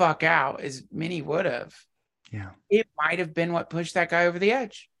freaked the fuck out, as many would have. Yeah. It might have been what pushed that guy over the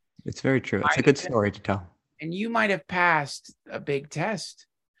edge. It's very true. It's a good story to tell. And you might have passed a big test.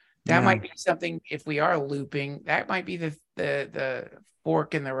 That might be something, if we are looping, that might be the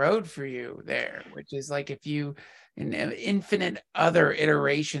fork in the road for you there, which is like if you, in infinite other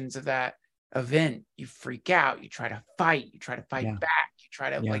iterations of that event, you freak out, you try to fight back, you try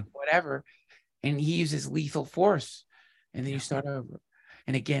to like whatever. And he uses lethal force. And then you start over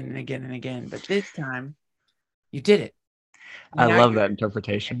and again and again and again. But this time you did it. I love that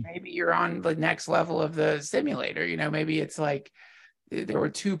interpretation. Maybe you're on the next level of the simulator. Maybe it's like there were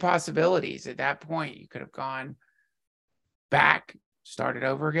two possibilities at that point. You could have gone back, started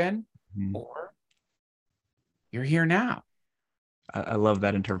over again, or you're here now. I love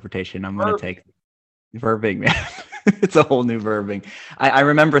that interpretation. I'm going to Verb. take verbing, man. It's a whole new verbing. I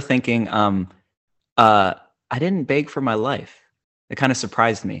remember thinking, I didn't beg for my life. It kind of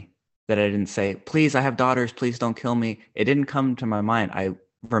surprised me that I didn't say, please, I have daughters, please don't kill me. It didn't come to my mind. I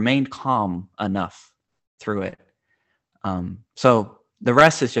remained calm enough through it. So the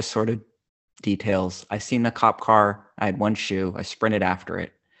rest is just sort of details. I seen a cop car. I had one shoe. I sprinted after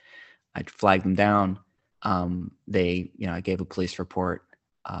it. I flagged them down. I gave a police report.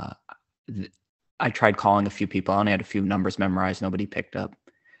 I tried calling a few people. I only had a few numbers memorized. Nobody picked up,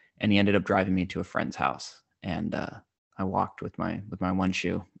 and he ended up driving me to a friend's house. And I walked with my one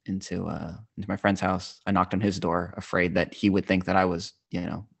shoe into my friend's house. I knocked on his door, afraid that he would think that I was,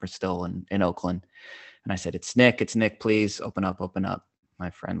 we're still in Oakland. And I said, "It's Nick, please open up." My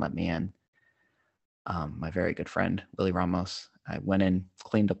friend let me in. My very good friend, Willie Ramos. I went in,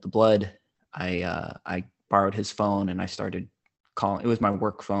 cleaned up the blood. I borrowed his phone and I started calling. It was my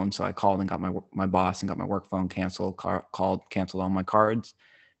work phone, so I called and got my boss and got my work phone canceled. Canceled all my cards,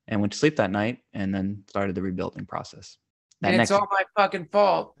 and went to sleep that night. And then started the rebuilding process. And it's all my fucking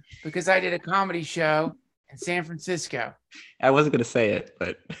fault because I did a comedy show in San Francisco. I wasn't gonna say it,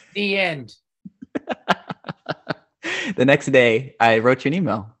 but the end. The next day, I wrote you an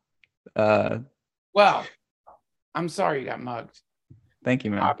email. Well, I'm sorry you got mugged. Thank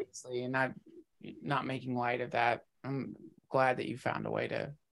you, man. Obviously, and I'm not making light of that. I'm glad that you found a way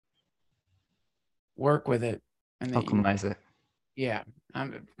to work with it and that Alchemize it. Yeah,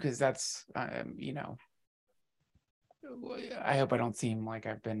 because that's I hope I don't seem like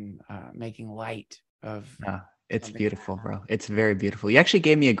I've been making light of. No, it's beautiful, bro. It's very beautiful. You actually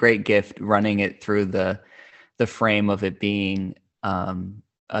gave me a great gift running it through the frame of it being a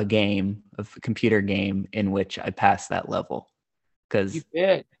computer game in which I passed that level. Because you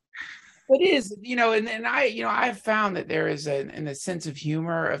did. It is, and I've found that there is in the sense of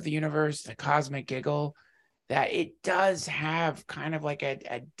humor of the universe, the cosmic giggle, that it does have kind of like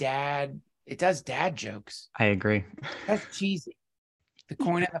a dad. It does dad jokes. I agree. That's cheesy. The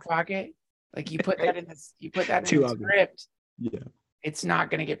coin in the pocket, like you put that in this. You put that in Too the obvious. script. Yeah, it's not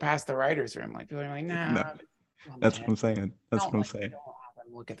going to get past the writer's room. Like people are like, nah. No. That's what I'm saying. That's what I'm saying.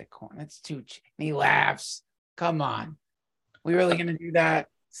 Look at the coin. That's too. And he laughs. Come on, we really going to do that?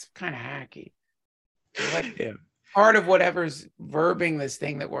 It's kind of hacky. Like, yeah. Part of whatever's verbing this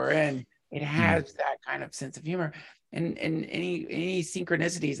thing that we're in, it has that kind of sense of humor. And any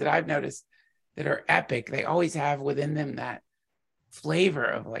synchronicities that I've noticed that are epic, they always have within them that flavor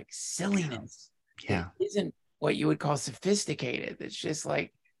of like silliness. Yeah. It isn't what you would call sophisticated. It's just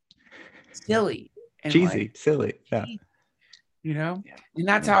like silly and cheesy, like, silly. Yeah. Yeah. And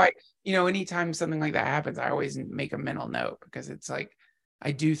that's how I, anytime something like that happens, I always make a mental note because it's like,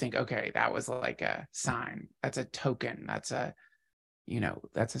 I do think, okay, that was like a sign. That's a token. That's a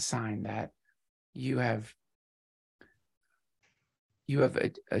sign that you have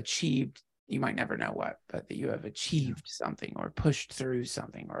achieved. You might never know what, but that you have achieved something or pushed through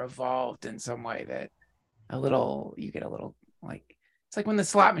something or evolved in some way that you get a little like, it's like when the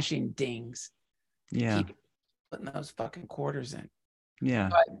slot machine dings. Yeah. Keep putting those fucking quarters in. Yeah.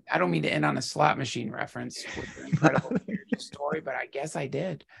 But I don't mean to end on a slot machine reference with an incredible story, but I guess I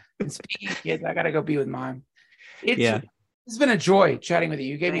did. And speaking of kids, I got to go be with mom. It's been a joy chatting with you.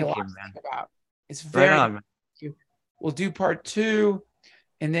 You gave me a lot to think about. It's very right on, man. We'll do part 2,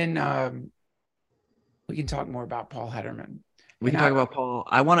 and then we can talk more about Paul Hederman. We can talk about Paul.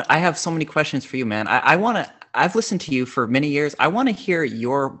 I have so many questions for you, man. I've listened to you for many years. I want to hear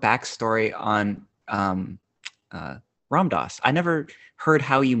your backstory on Ram Dass. I never heard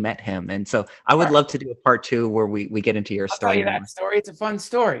how you met him. And so I would love to do a part 2 where we get into your story. I'll tell you that story. It's a fun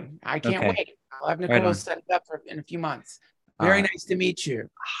story. I can't wait. I'll have Nicole set it up in a few months. Very nice to meet you.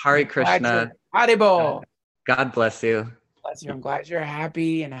 Hare Krishna. Haribo. God bless you. Bless you. I'm glad you're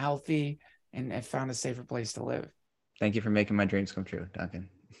happy and healthy and have found a safer place to live. Thank you for making my dreams come true, Duncan.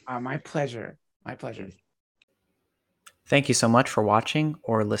 My pleasure. My pleasure. Thank you so much for watching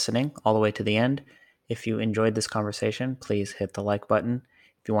or listening all the way to the end. If you enjoyed this conversation, please hit the like button.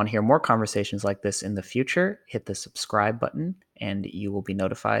 If you want to hear more conversations like this in the future, hit the subscribe button and you will be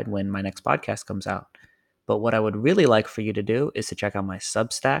notified when my next podcast comes out. But what I would really like for you to do is to check out my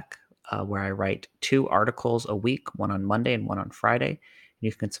Substack, where I write 2 articles a week, one on Monday and one on Friday.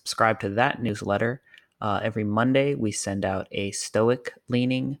 You can subscribe to that newsletter. Every Monday, we send out a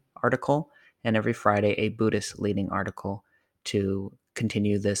Stoic-leaning article, and every Friday, a Buddhist-leaning article to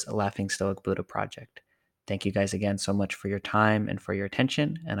continue this Laughing Stoic Buddha project. Thank you guys again so much for your time and for your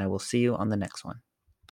attention, and I will see you on the next one.